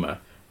enigma.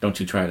 Don't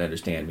you try to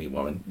understand me,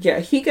 woman. Yeah,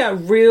 he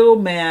got real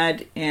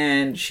mad,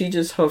 and she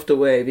just huffed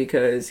away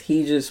because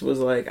he just was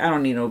like, I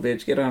don't need no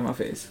bitch. Get out of my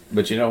face.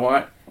 But you know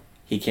what?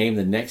 He came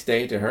the next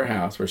day to her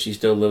house, where she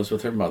still lives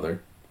with her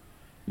mother,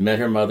 met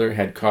her mother,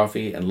 had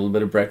coffee and a little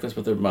bit of breakfast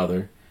with her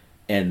mother,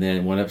 and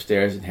then went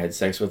upstairs and had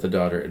sex with the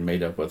daughter and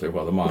made up with her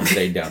while the mom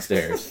stayed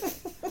downstairs.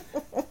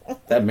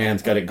 That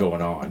man's got it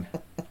going on.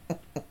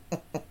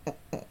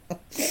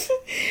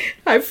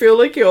 I feel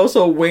like he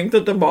also winked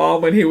at the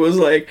mom when he was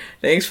like,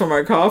 thanks for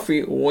my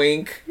coffee,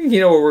 wink. You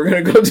know what we're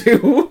going to go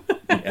do?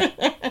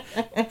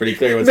 Yeah. Pretty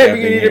clear what's Maybe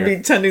happening you need here. to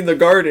be tending the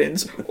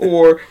gardens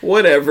or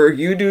whatever.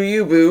 You do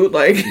you, boo.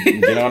 Like,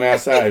 get on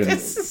outside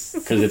because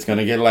it's going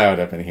to get loud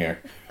up in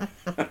here.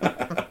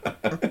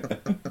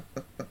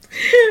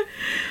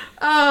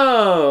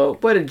 Oh,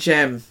 what a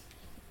gem.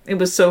 It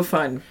was so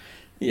fun.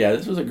 Yeah,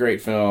 this was a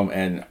great film,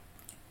 and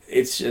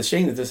it's a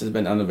shame that this has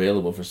been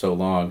unavailable for so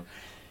long.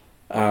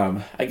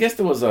 I guess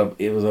there was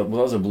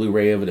a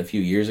Blu-ray of it a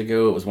few years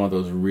ago. It was one of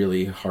those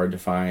really hard to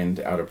find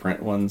out of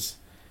print ones,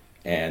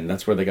 and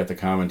that's where they got the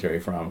commentary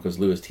from, because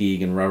Louis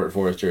Teague and Robert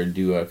Forster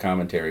do a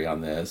commentary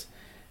on this,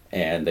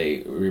 and they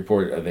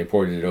ported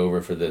it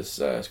over for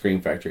this Scream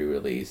Factory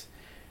release.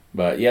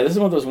 But yeah, this is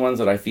one of those ones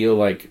that I feel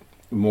like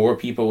more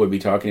people would be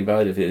talking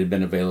about if it had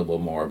been available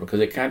more,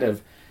 because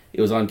it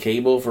was on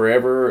cable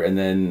forever, and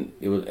then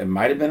it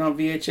might have been on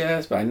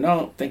VHS, but I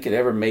don't think it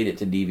ever made it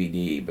to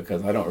DVD,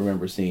 because I don't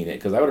remember seeing it,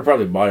 because I would have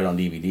probably bought it on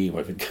DVD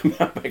if it come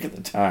out back at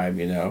the time,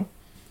 you know.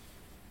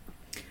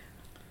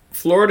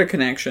 Florida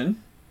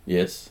Connection.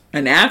 Yes.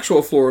 An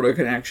actual Florida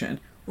Connection.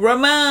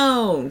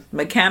 Ramon,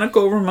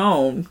 Mechanical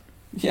Ramon.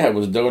 Yeah, it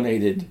was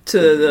donated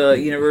to the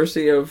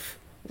University of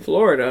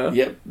Florida.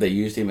 Yep, they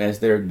used him as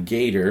their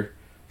gator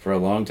for a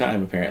long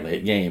time, apparently,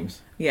 at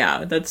games.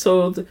 Yeah, that's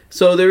so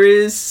there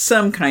is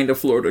some kind of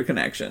Florida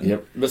connection.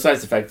 Yep.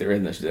 Besides the fact they're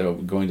in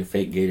the going to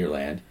fake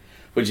Gatorland,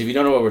 which if you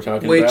don't know what we're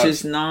talking about, which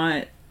is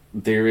not.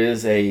 There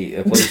is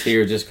a place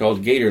here just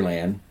called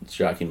Gatorland.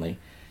 Shockingly,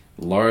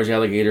 large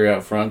alligator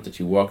out front that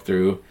you walk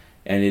through,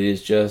 and it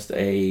is just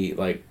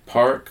a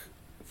park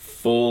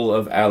full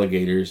of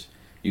alligators.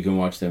 You can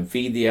watch them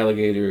feed the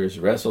alligators,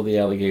 wrestle the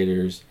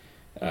alligators.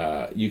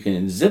 You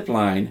can zip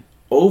line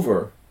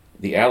over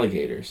the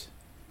alligators.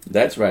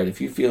 That's right.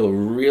 If you feel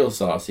real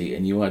saucy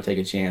and you want to take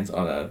a chance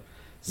on a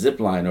zip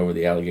line over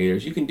the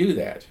alligators, you can do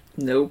that.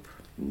 Nope.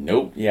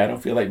 Yeah, I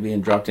don't feel like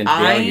being dropped into the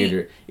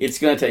alligator. It's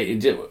going to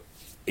take...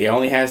 It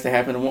only has to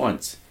happen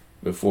once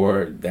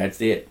before that's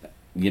it.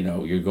 You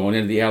know, you're going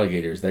into the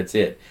alligators. That's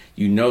it.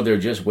 You know they're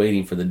just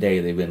waiting for the day.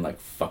 They've been like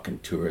fucking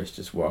tourists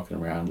just walking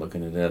around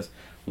looking at us.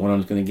 One of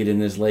them's going to get in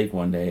this lake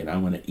one day and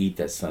I'm going to eat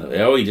that son of...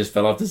 Oh, he just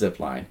fell off the zip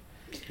line.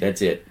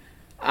 That's it.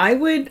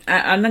 I'm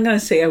not going to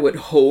say I would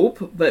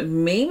hope, but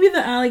maybe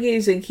the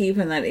alligators they keep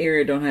in that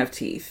area don't have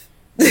teeth.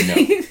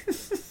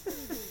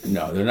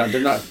 No, they're not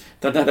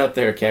up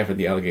there capping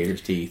the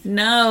alligators' teeth.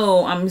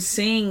 No, I'm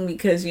saying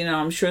because,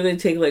 I'm sure they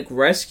take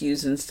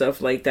rescues and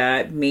stuff like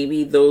that.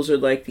 Maybe those are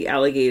the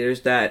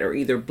alligators that are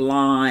either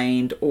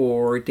blind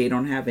or they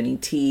don't have any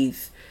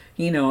teeth,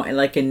 and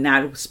in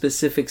that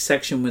specific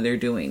section where they're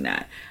doing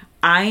that.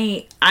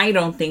 I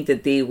don't think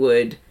that they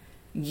would...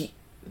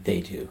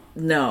 They do.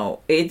 No,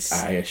 it's...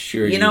 I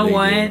assure you. You know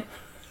what?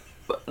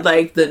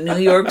 The New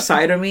York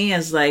side of me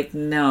is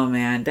no,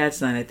 man,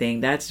 that's not a thing.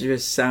 That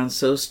just sounds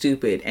so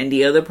stupid. And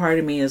the other part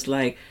of me is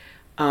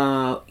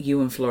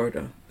you in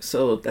Florida.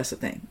 So that's a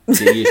thing.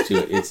 Get used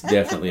to it. It's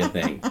definitely a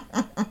thing.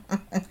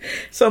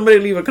 Somebody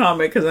leave a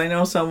comment because I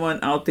know someone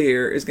out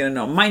there is going to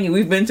know. Mind you,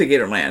 we've been to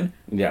Gatorland.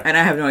 Yeah. And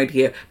I have no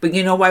idea. But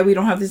you know why we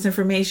don't have this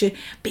information?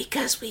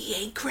 Because we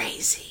ain't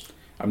crazy.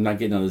 I'm not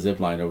getting on the zip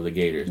line over the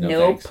gators. No,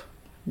 nope. Thanks.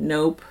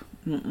 Nope.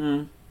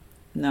 Mm-mm.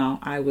 No,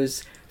 I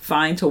was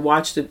fine to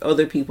watch the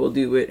other people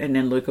do it and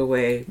then look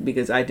away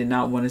because I did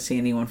not want to see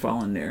anyone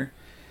fall in there.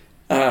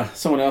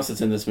 Someone else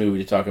that's in this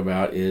movie to talk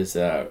about is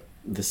the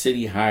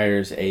city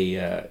hires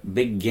a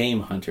big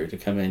game hunter to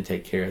come in and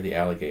take care of the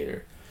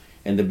alligator.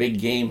 And the big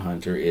game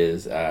hunter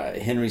is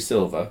Henry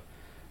Silva,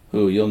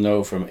 who you'll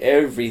know from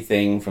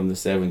everything from the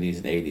 70s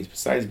and 80s.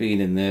 Besides being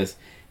in this,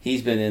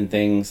 he's been in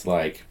things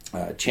like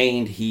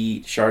Chained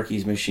Heat,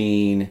 Sharky's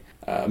Machine,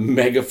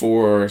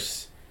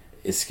 Megaforce,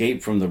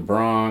 Escape from the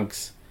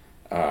Bronx,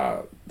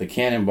 The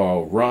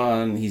Cannonball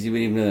Run. He's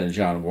even in a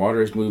John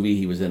Waters movie.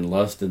 He was in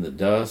Lust in the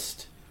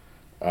Dust.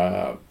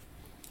 Alan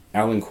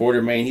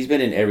Quartermain. He's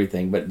been in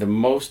everything, but the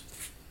most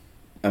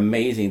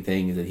amazing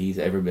thing that he's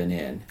ever been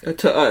in,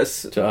 to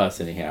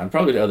us anyhow, and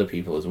probably to other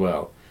people as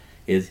well,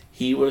 is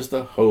he was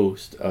the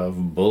host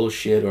of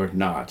Bullshit or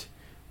Not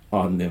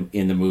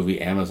in the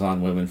movie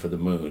Amazon Women for the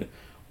Moon,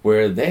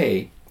 where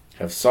they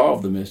have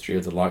solved the mystery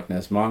of the Loch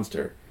Ness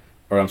Monster,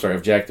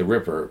 of Jack the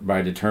Ripper,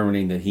 by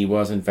determining that he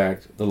was in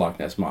fact the Loch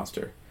Ness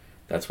Monster.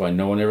 That's why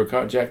no one ever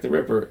caught Jack the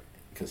Ripper,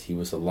 because he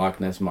was the Loch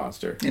Ness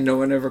Monster. And no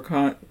one ever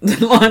caught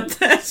the Loch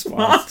Ness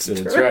Monster.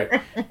 That's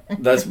right.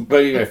 That's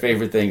probably my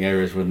favorite thing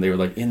ever is when they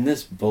were in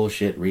this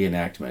bullshit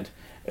reenactment,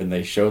 and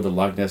they show the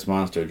Loch Ness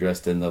Monster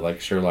dressed in the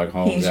Sherlock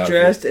Holmes outfit. He's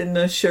dressed in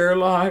the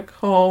Sherlock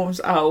Holmes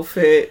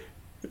outfit.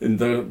 And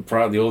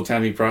the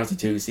old-timey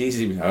prostitute sees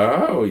him.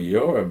 Oh,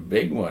 you're a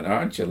big one,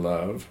 aren't you,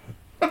 love?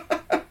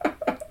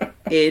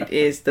 It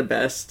is the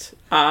best.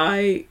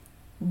 I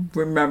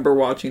remember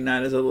watching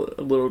that as a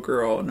little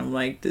girl, and I'm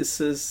like,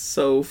 this is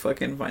so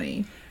fucking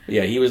funny.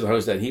 Yeah, he was the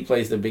host that. He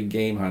plays the big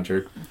game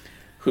hunter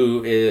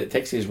who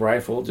takes his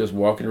rifle just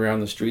walking around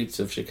the streets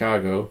of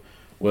Chicago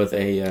with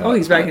a...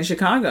 he's back in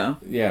Chicago.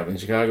 Yeah, in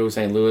Chicago,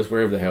 St. Louis,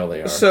 wherever the hell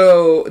they are.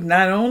 So,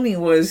 not only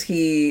was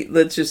he...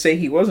 Let's just say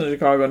he was in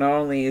Chicago. Not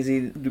only is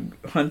he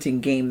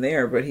hunting game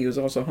there, but he was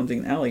also hunting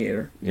an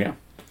alligator. Yeah.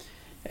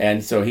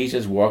 And so he's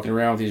just walking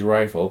around with his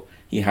rifle.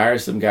 He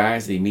hires some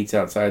guys that he meets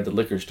outside the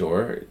liquor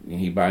store.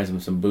 He buys them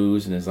some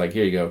booze and is like,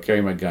 here you go,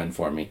 carry my gun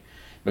for me.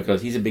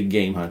 Because he's a big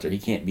game hunter. He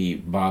can't be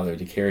bothered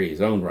to carry his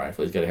own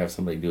rifle. He's got to have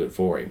somebody do it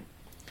for him.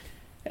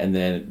 And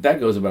then that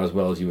goes about as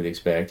well as you would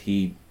expect.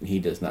 He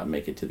does not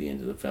make it to the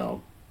end of the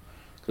film.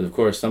 Because, of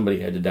course,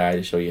 somebody had to die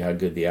to show you how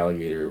good the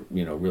alligator,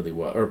 really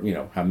was.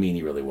 Or, how mean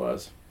he really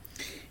was.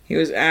 He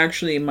was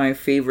actually my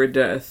favorite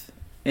death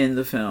in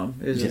the film.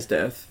 Is his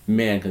death.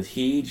 Man, because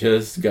he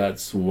just got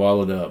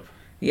swallowed up.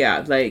 Yeah,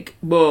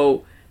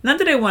 not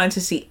that I wanted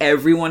to see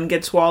everyone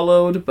get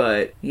swallowed,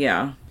 but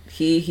yeah,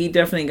 he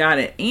definitely got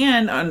it.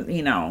 And,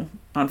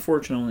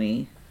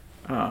 unfortunately,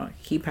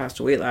 he passed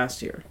away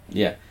last year.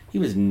 Yeah, he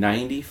was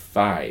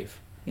 95.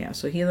 Yeah,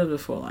 so he lived a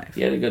full life.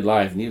 He had a good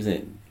life, and he was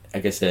in,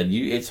 like I said,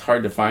 it's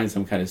hard to find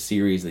some kind of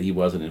series that he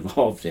wasn't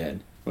involved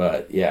in.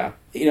 But, yeah.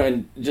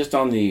 And just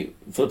on the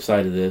flip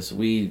side of this,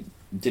 we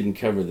didn't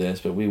cover this,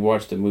 but we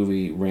watched a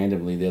movie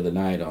randomly the other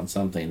night on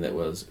something that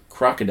was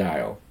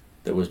Crocodile,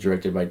 that was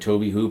directed by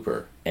Tobe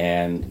Hooper.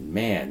 And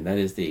man, that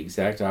is the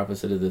exact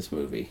opposite of this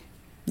movie.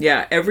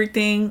 Yeah,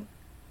 everything.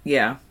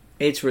 Yeah,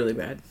 it's really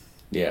bad.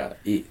 Yeah.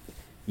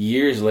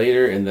 Years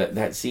later, and that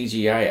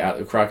CGI out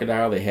the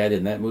crocodile they had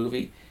in that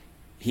movie,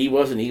 he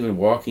wasn't even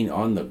walking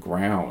on the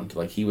ground.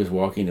 Like, he was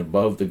walking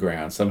above the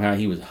ground. Somehow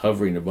he was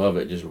hovering above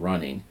it, just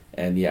running.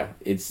 And yeah,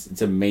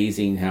 it's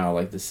amazing how,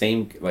 like,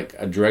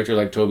 a director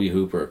like Tobe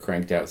Hooper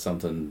cranked out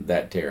something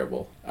that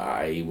terrible.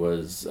 I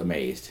was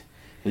amazed.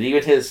 And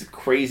even his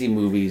crazy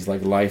movies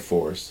like Life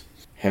Force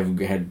have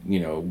had,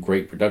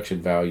 great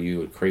production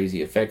value and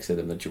crazy effects in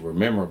them that were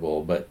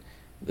memorable, but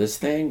this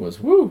thing was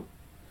woo.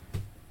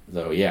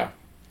 So yeah.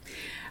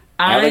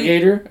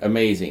 Alligator,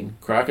 amazing.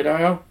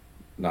 Crocodile,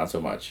 not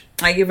so much.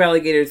 I give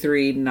Alligator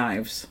 3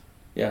 knives.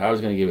 Yeah, I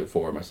was going to give it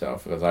 4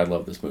 myself because I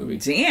love this movie.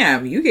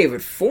 Damn, you gave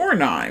it 4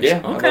 knives.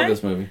 Yeah, okay. I love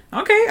this movie.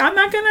 Okay, I'm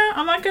not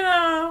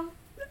gonna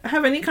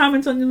have any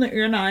comments on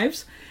your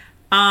knives.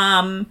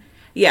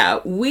 Yeah,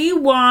 we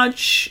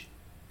watch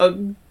a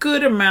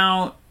good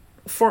amount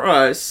for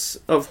us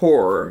of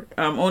horror.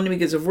 Only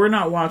because if we're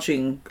not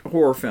watching a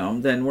horror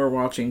film, then we're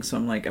watching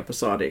some like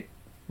episodic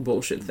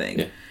bullshit thing.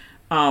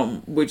 Yeah.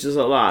 Which is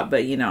a lot,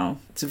 but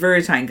it's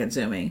very time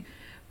consuming.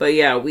 But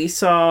yeah, we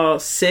saw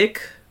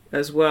Sick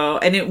as well,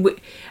 and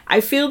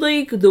I feel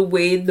like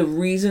the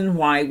reason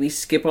why we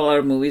skip a lot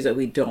of movies that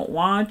we do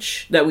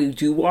watch,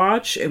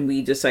 and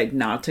we decide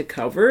not to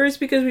cover is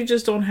because we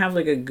just don't have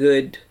like a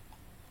good,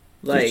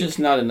 like, there's just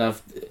not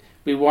enough.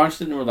 We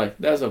watched it and we're like,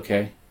 that's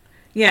okay.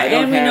 Yeah,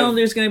 and we know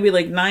there's going to be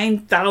like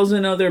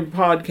 9,000 other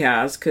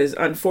podcasts, because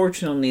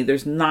unfortunately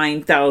there's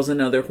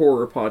 9,000 other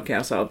horror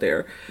podcasts out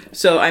there.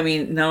 So I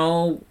mean,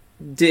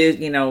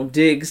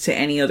 digs to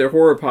any other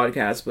horror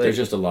podcast, but there's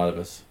just a lot of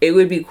us. It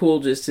would be cool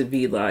just to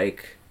be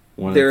like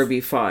there would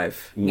be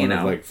 5. One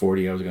of like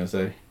 40, I was gonna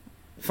say.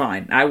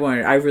 Fine, I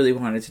really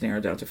wanted to narrow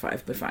it down to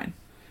 5, but fine.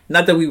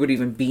 Not that we would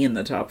even be in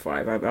the top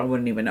 5. I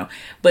wouldn't even know.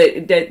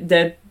 But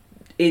that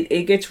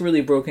it gets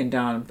really broken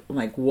down,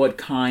 like what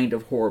kind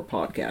of horror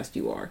podcast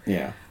you are.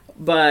 Yeah.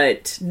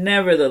 But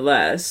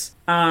nevertheless,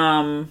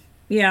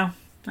 yeah.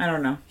 I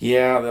don't know.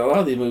 Yeah, a lot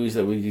of these movies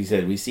that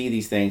we see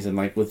these things, and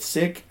like with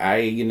Sick,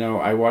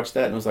 I watched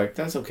that and was like,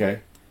 that's okay.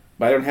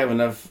 But I don't have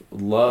enough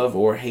love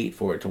or hate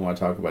for it to want to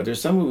talk about.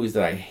 There's some movies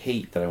that I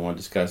hate that I want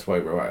to discuss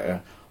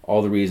why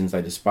all the reasons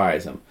I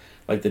despise them.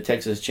 Like the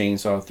Texas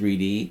Chainsaw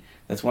 3D.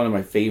 That's one of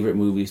my favorite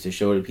movies to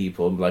show to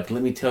people. Like,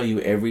 let me tell you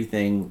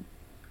everything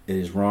that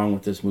is wrong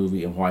with this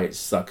movie and why it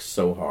sucks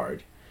so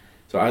hard.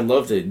 So I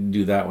love to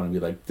do that one and be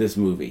like, this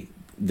movie,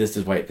 this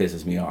is why it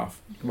pisses me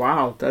off.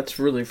 Wow, that's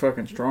really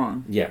fucking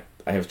strong. Yeah,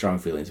 I have strong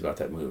feelings about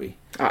that movie.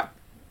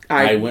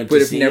 I would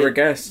have never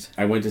guessed.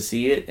 I went to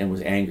see it and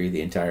was angry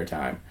the entire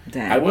time.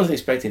 Damn. I wasn't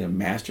expecting a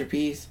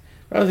masterpiece,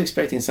 but I was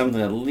expecting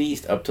something at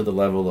least up to the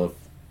level of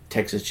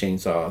Texas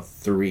Chainsaw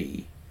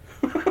 3.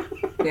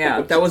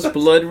 Yeah, that was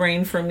Blood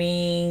Rain for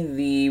me.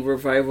 The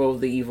revival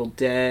of The Evil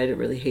Dead. I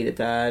really hated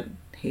that.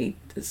 Hate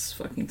this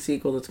fucking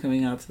sequel that's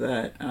coming out to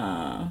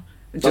that.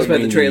 Just by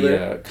the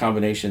trailer. The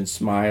combination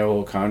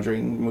Smile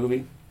Conjuring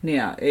movie.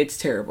 Yeah, it's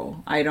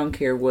terrible. I don't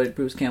care what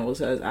Bruce Campbell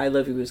says. I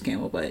love you, Bruce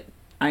Campbell, but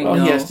I know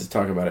he has to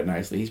talk about it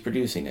nicely. He's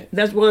producing it.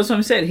 That's what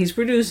I said. He's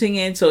producing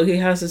it, so he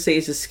has to say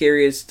it's the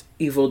scariest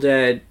Evil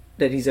Dead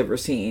that he's ever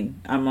seen.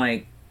 I'm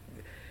like,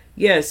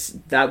 yes,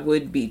 that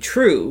would be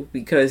true,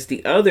 because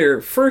the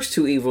other first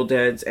 2 Evil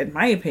Deads, in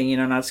my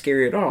opinion, are not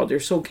scary at all. They're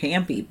so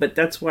campy, but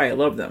that's why I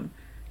love them.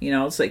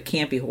 It's like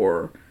campy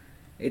horror.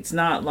 It's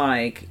not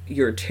like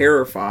you're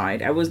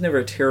terrified. I was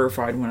never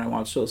terrified when I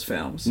watched those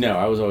films. No,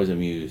 I was always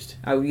amused.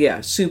 Oh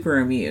yeah, super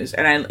amused,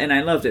 and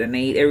I loved it, and I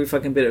ate every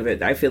fucking bit of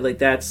it. I feel like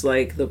that's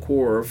like the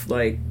core of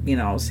like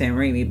Sam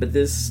Raimi. But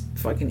this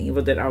fucking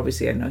Evil Dead,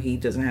 obviously, I know he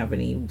doesn't have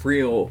any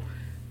real.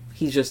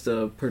 He's just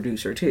a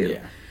producer too.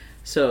 Yeah.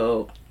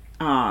 So,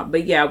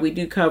 but yeah, we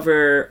do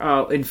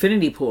cover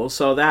Infinity Pool.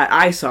 So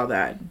I saw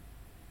that.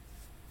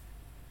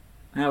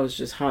 That was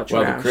just hot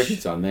trash. Well, the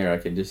crickets on there, I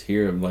could just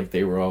hear them like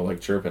they were all like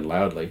chirping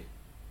loudly.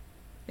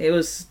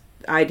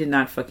 I did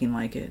not fucking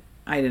like it.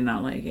 I did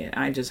not like it.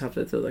 I just have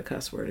to throw the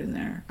cuss word in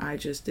there. I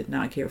just did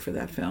not care for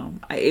that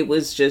film. It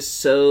was just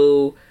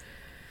so...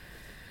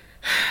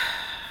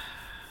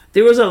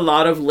 There was a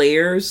lot of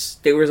layers.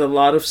 There was a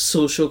lot of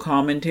social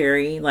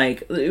commentary.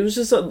 Like, it was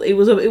just it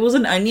was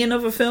an onion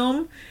of a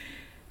film.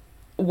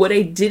 What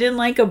I didn't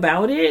like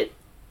about it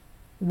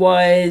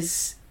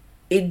was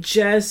it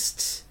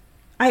just...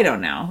 I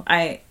don't know.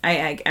 I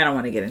don't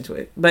want to get into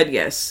it, but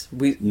yes,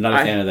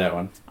 not a fan of that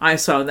one. I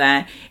saw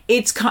that.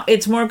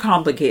 It's more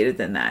complicated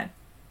than that.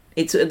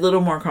 It's a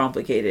little more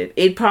complicated.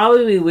 It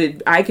probably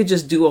would. I could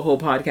just do a whole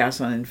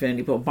podcast on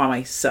Infinity Pool by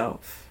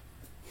myself.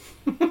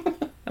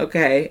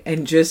 Okay,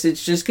 and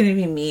it's just gonna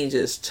be me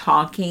just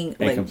talking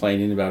and like,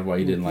 complaining about why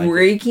you didn't like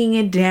breaking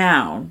it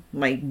down,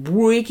 like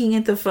breaking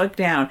it the fuck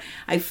down.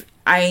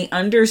 I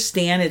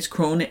understand it's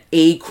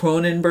a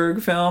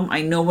Cronenberg film.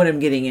 I know what I'm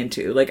getting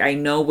into. Like, I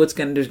know there's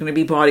gonna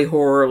be body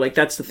horror. Like,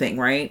 that's the thing,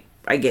 right?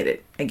 I get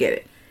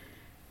it.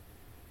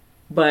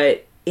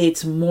 But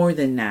it's more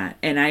than that.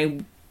 And I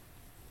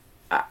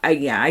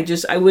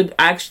would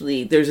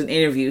actually, there's an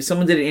interview.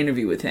 Someone did an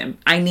interview with him.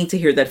 I need to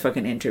hear that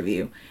fucking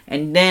interview.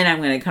 And then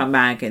I'm going to come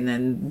back and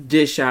then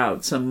dish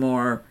out some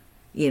more,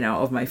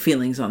 of my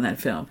feelings on that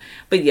film.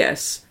 But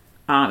yes.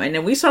 And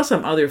then we saw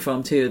some other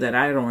film too that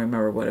I don't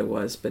remember what it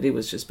was, but it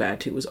was just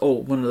bad too. It was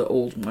old, one of the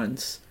old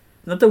ones.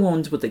 Not the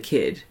ones with the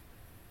kid,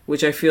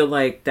 which I feel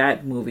like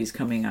that movie's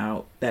coming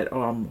out. That,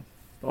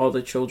 all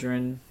the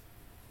children,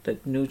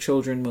 that new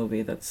children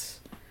movie that's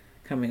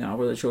coming out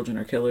where the children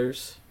are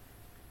killers.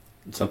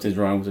 Something's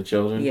wrong with the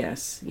children?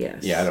 Yes.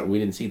 Yeah, we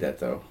didn't see that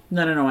though.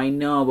 No, I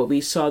know, but we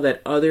saw that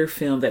other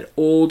film, that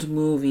old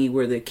movie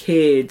where the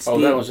kids...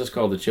 Oh, that was just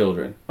called The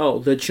Children. Oh,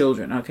 The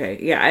Children, okay.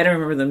 Yeah, I don't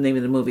remember the name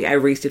of the movie. I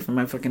erased it from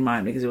my fucking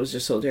mind because it was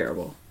just so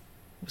terrible.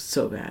 It was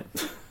so bad.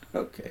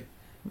 Okay.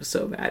 It was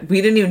so bad.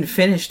 We didn't even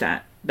finish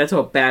that. That's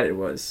how bad it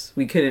was.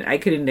 I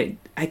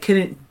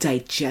couldn't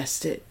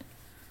digest it.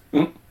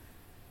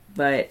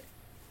 But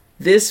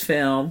this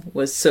film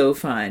was so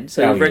fun.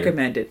 So I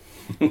recommend it.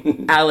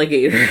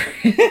 Alligator.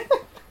 We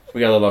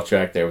got a little off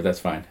track there, but that's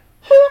fine.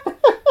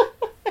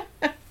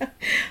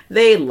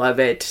 They love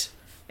it.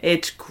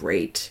 It's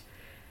great.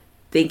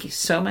 Thank you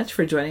so much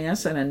for joining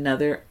us on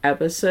another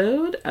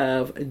episode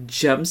of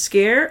Jump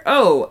Scare.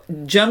 Oh,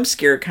 jump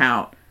scare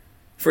count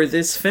for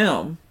this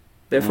film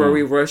before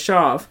we rush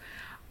off.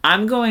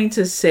 I'm going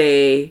to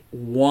say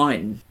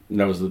 1.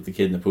 That was with the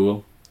kid in the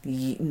pool?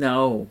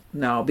 No,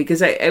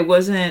 because I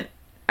wasn't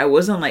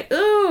like,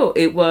 oh,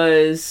 it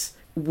was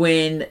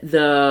when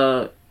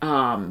the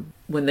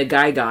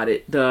guy got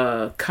it,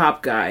 the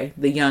cop guy,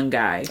 the young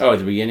guy. Oh, at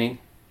the beginning?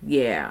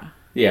 Yeah.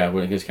 Yeah,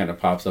 when it just kind of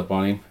pops up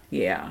on him.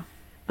 Yeah.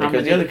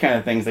 Because the other kind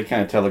of things, they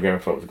kind of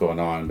telegraph what was going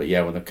on. But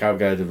yeah, when the cop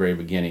guy at the very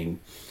beginning,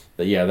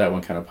 that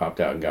one kind of popped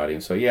out and got him.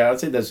 So yeah, I'd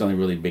say that's the only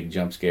really big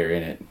jump scare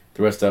in it.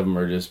 The rest of them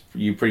are just,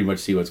 you pretty much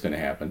see what's going to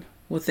happen.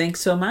 Well,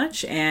 thanks so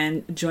much,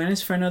 and join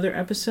us for another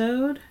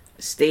episode.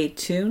 Stay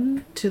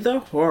tuned to the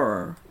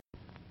horror.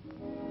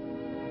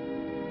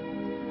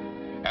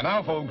 And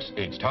now, folks,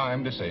 it's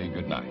time to say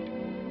goodnight.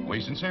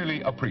 We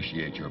sincerely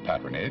appreciate your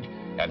patronage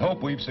and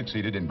hope we've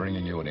succeeded in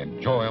bringing you an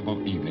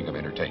enjoyable evening of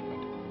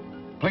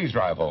entertainment. Please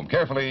drive home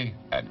carefully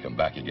and come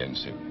back again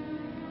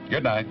soon.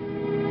 Good night.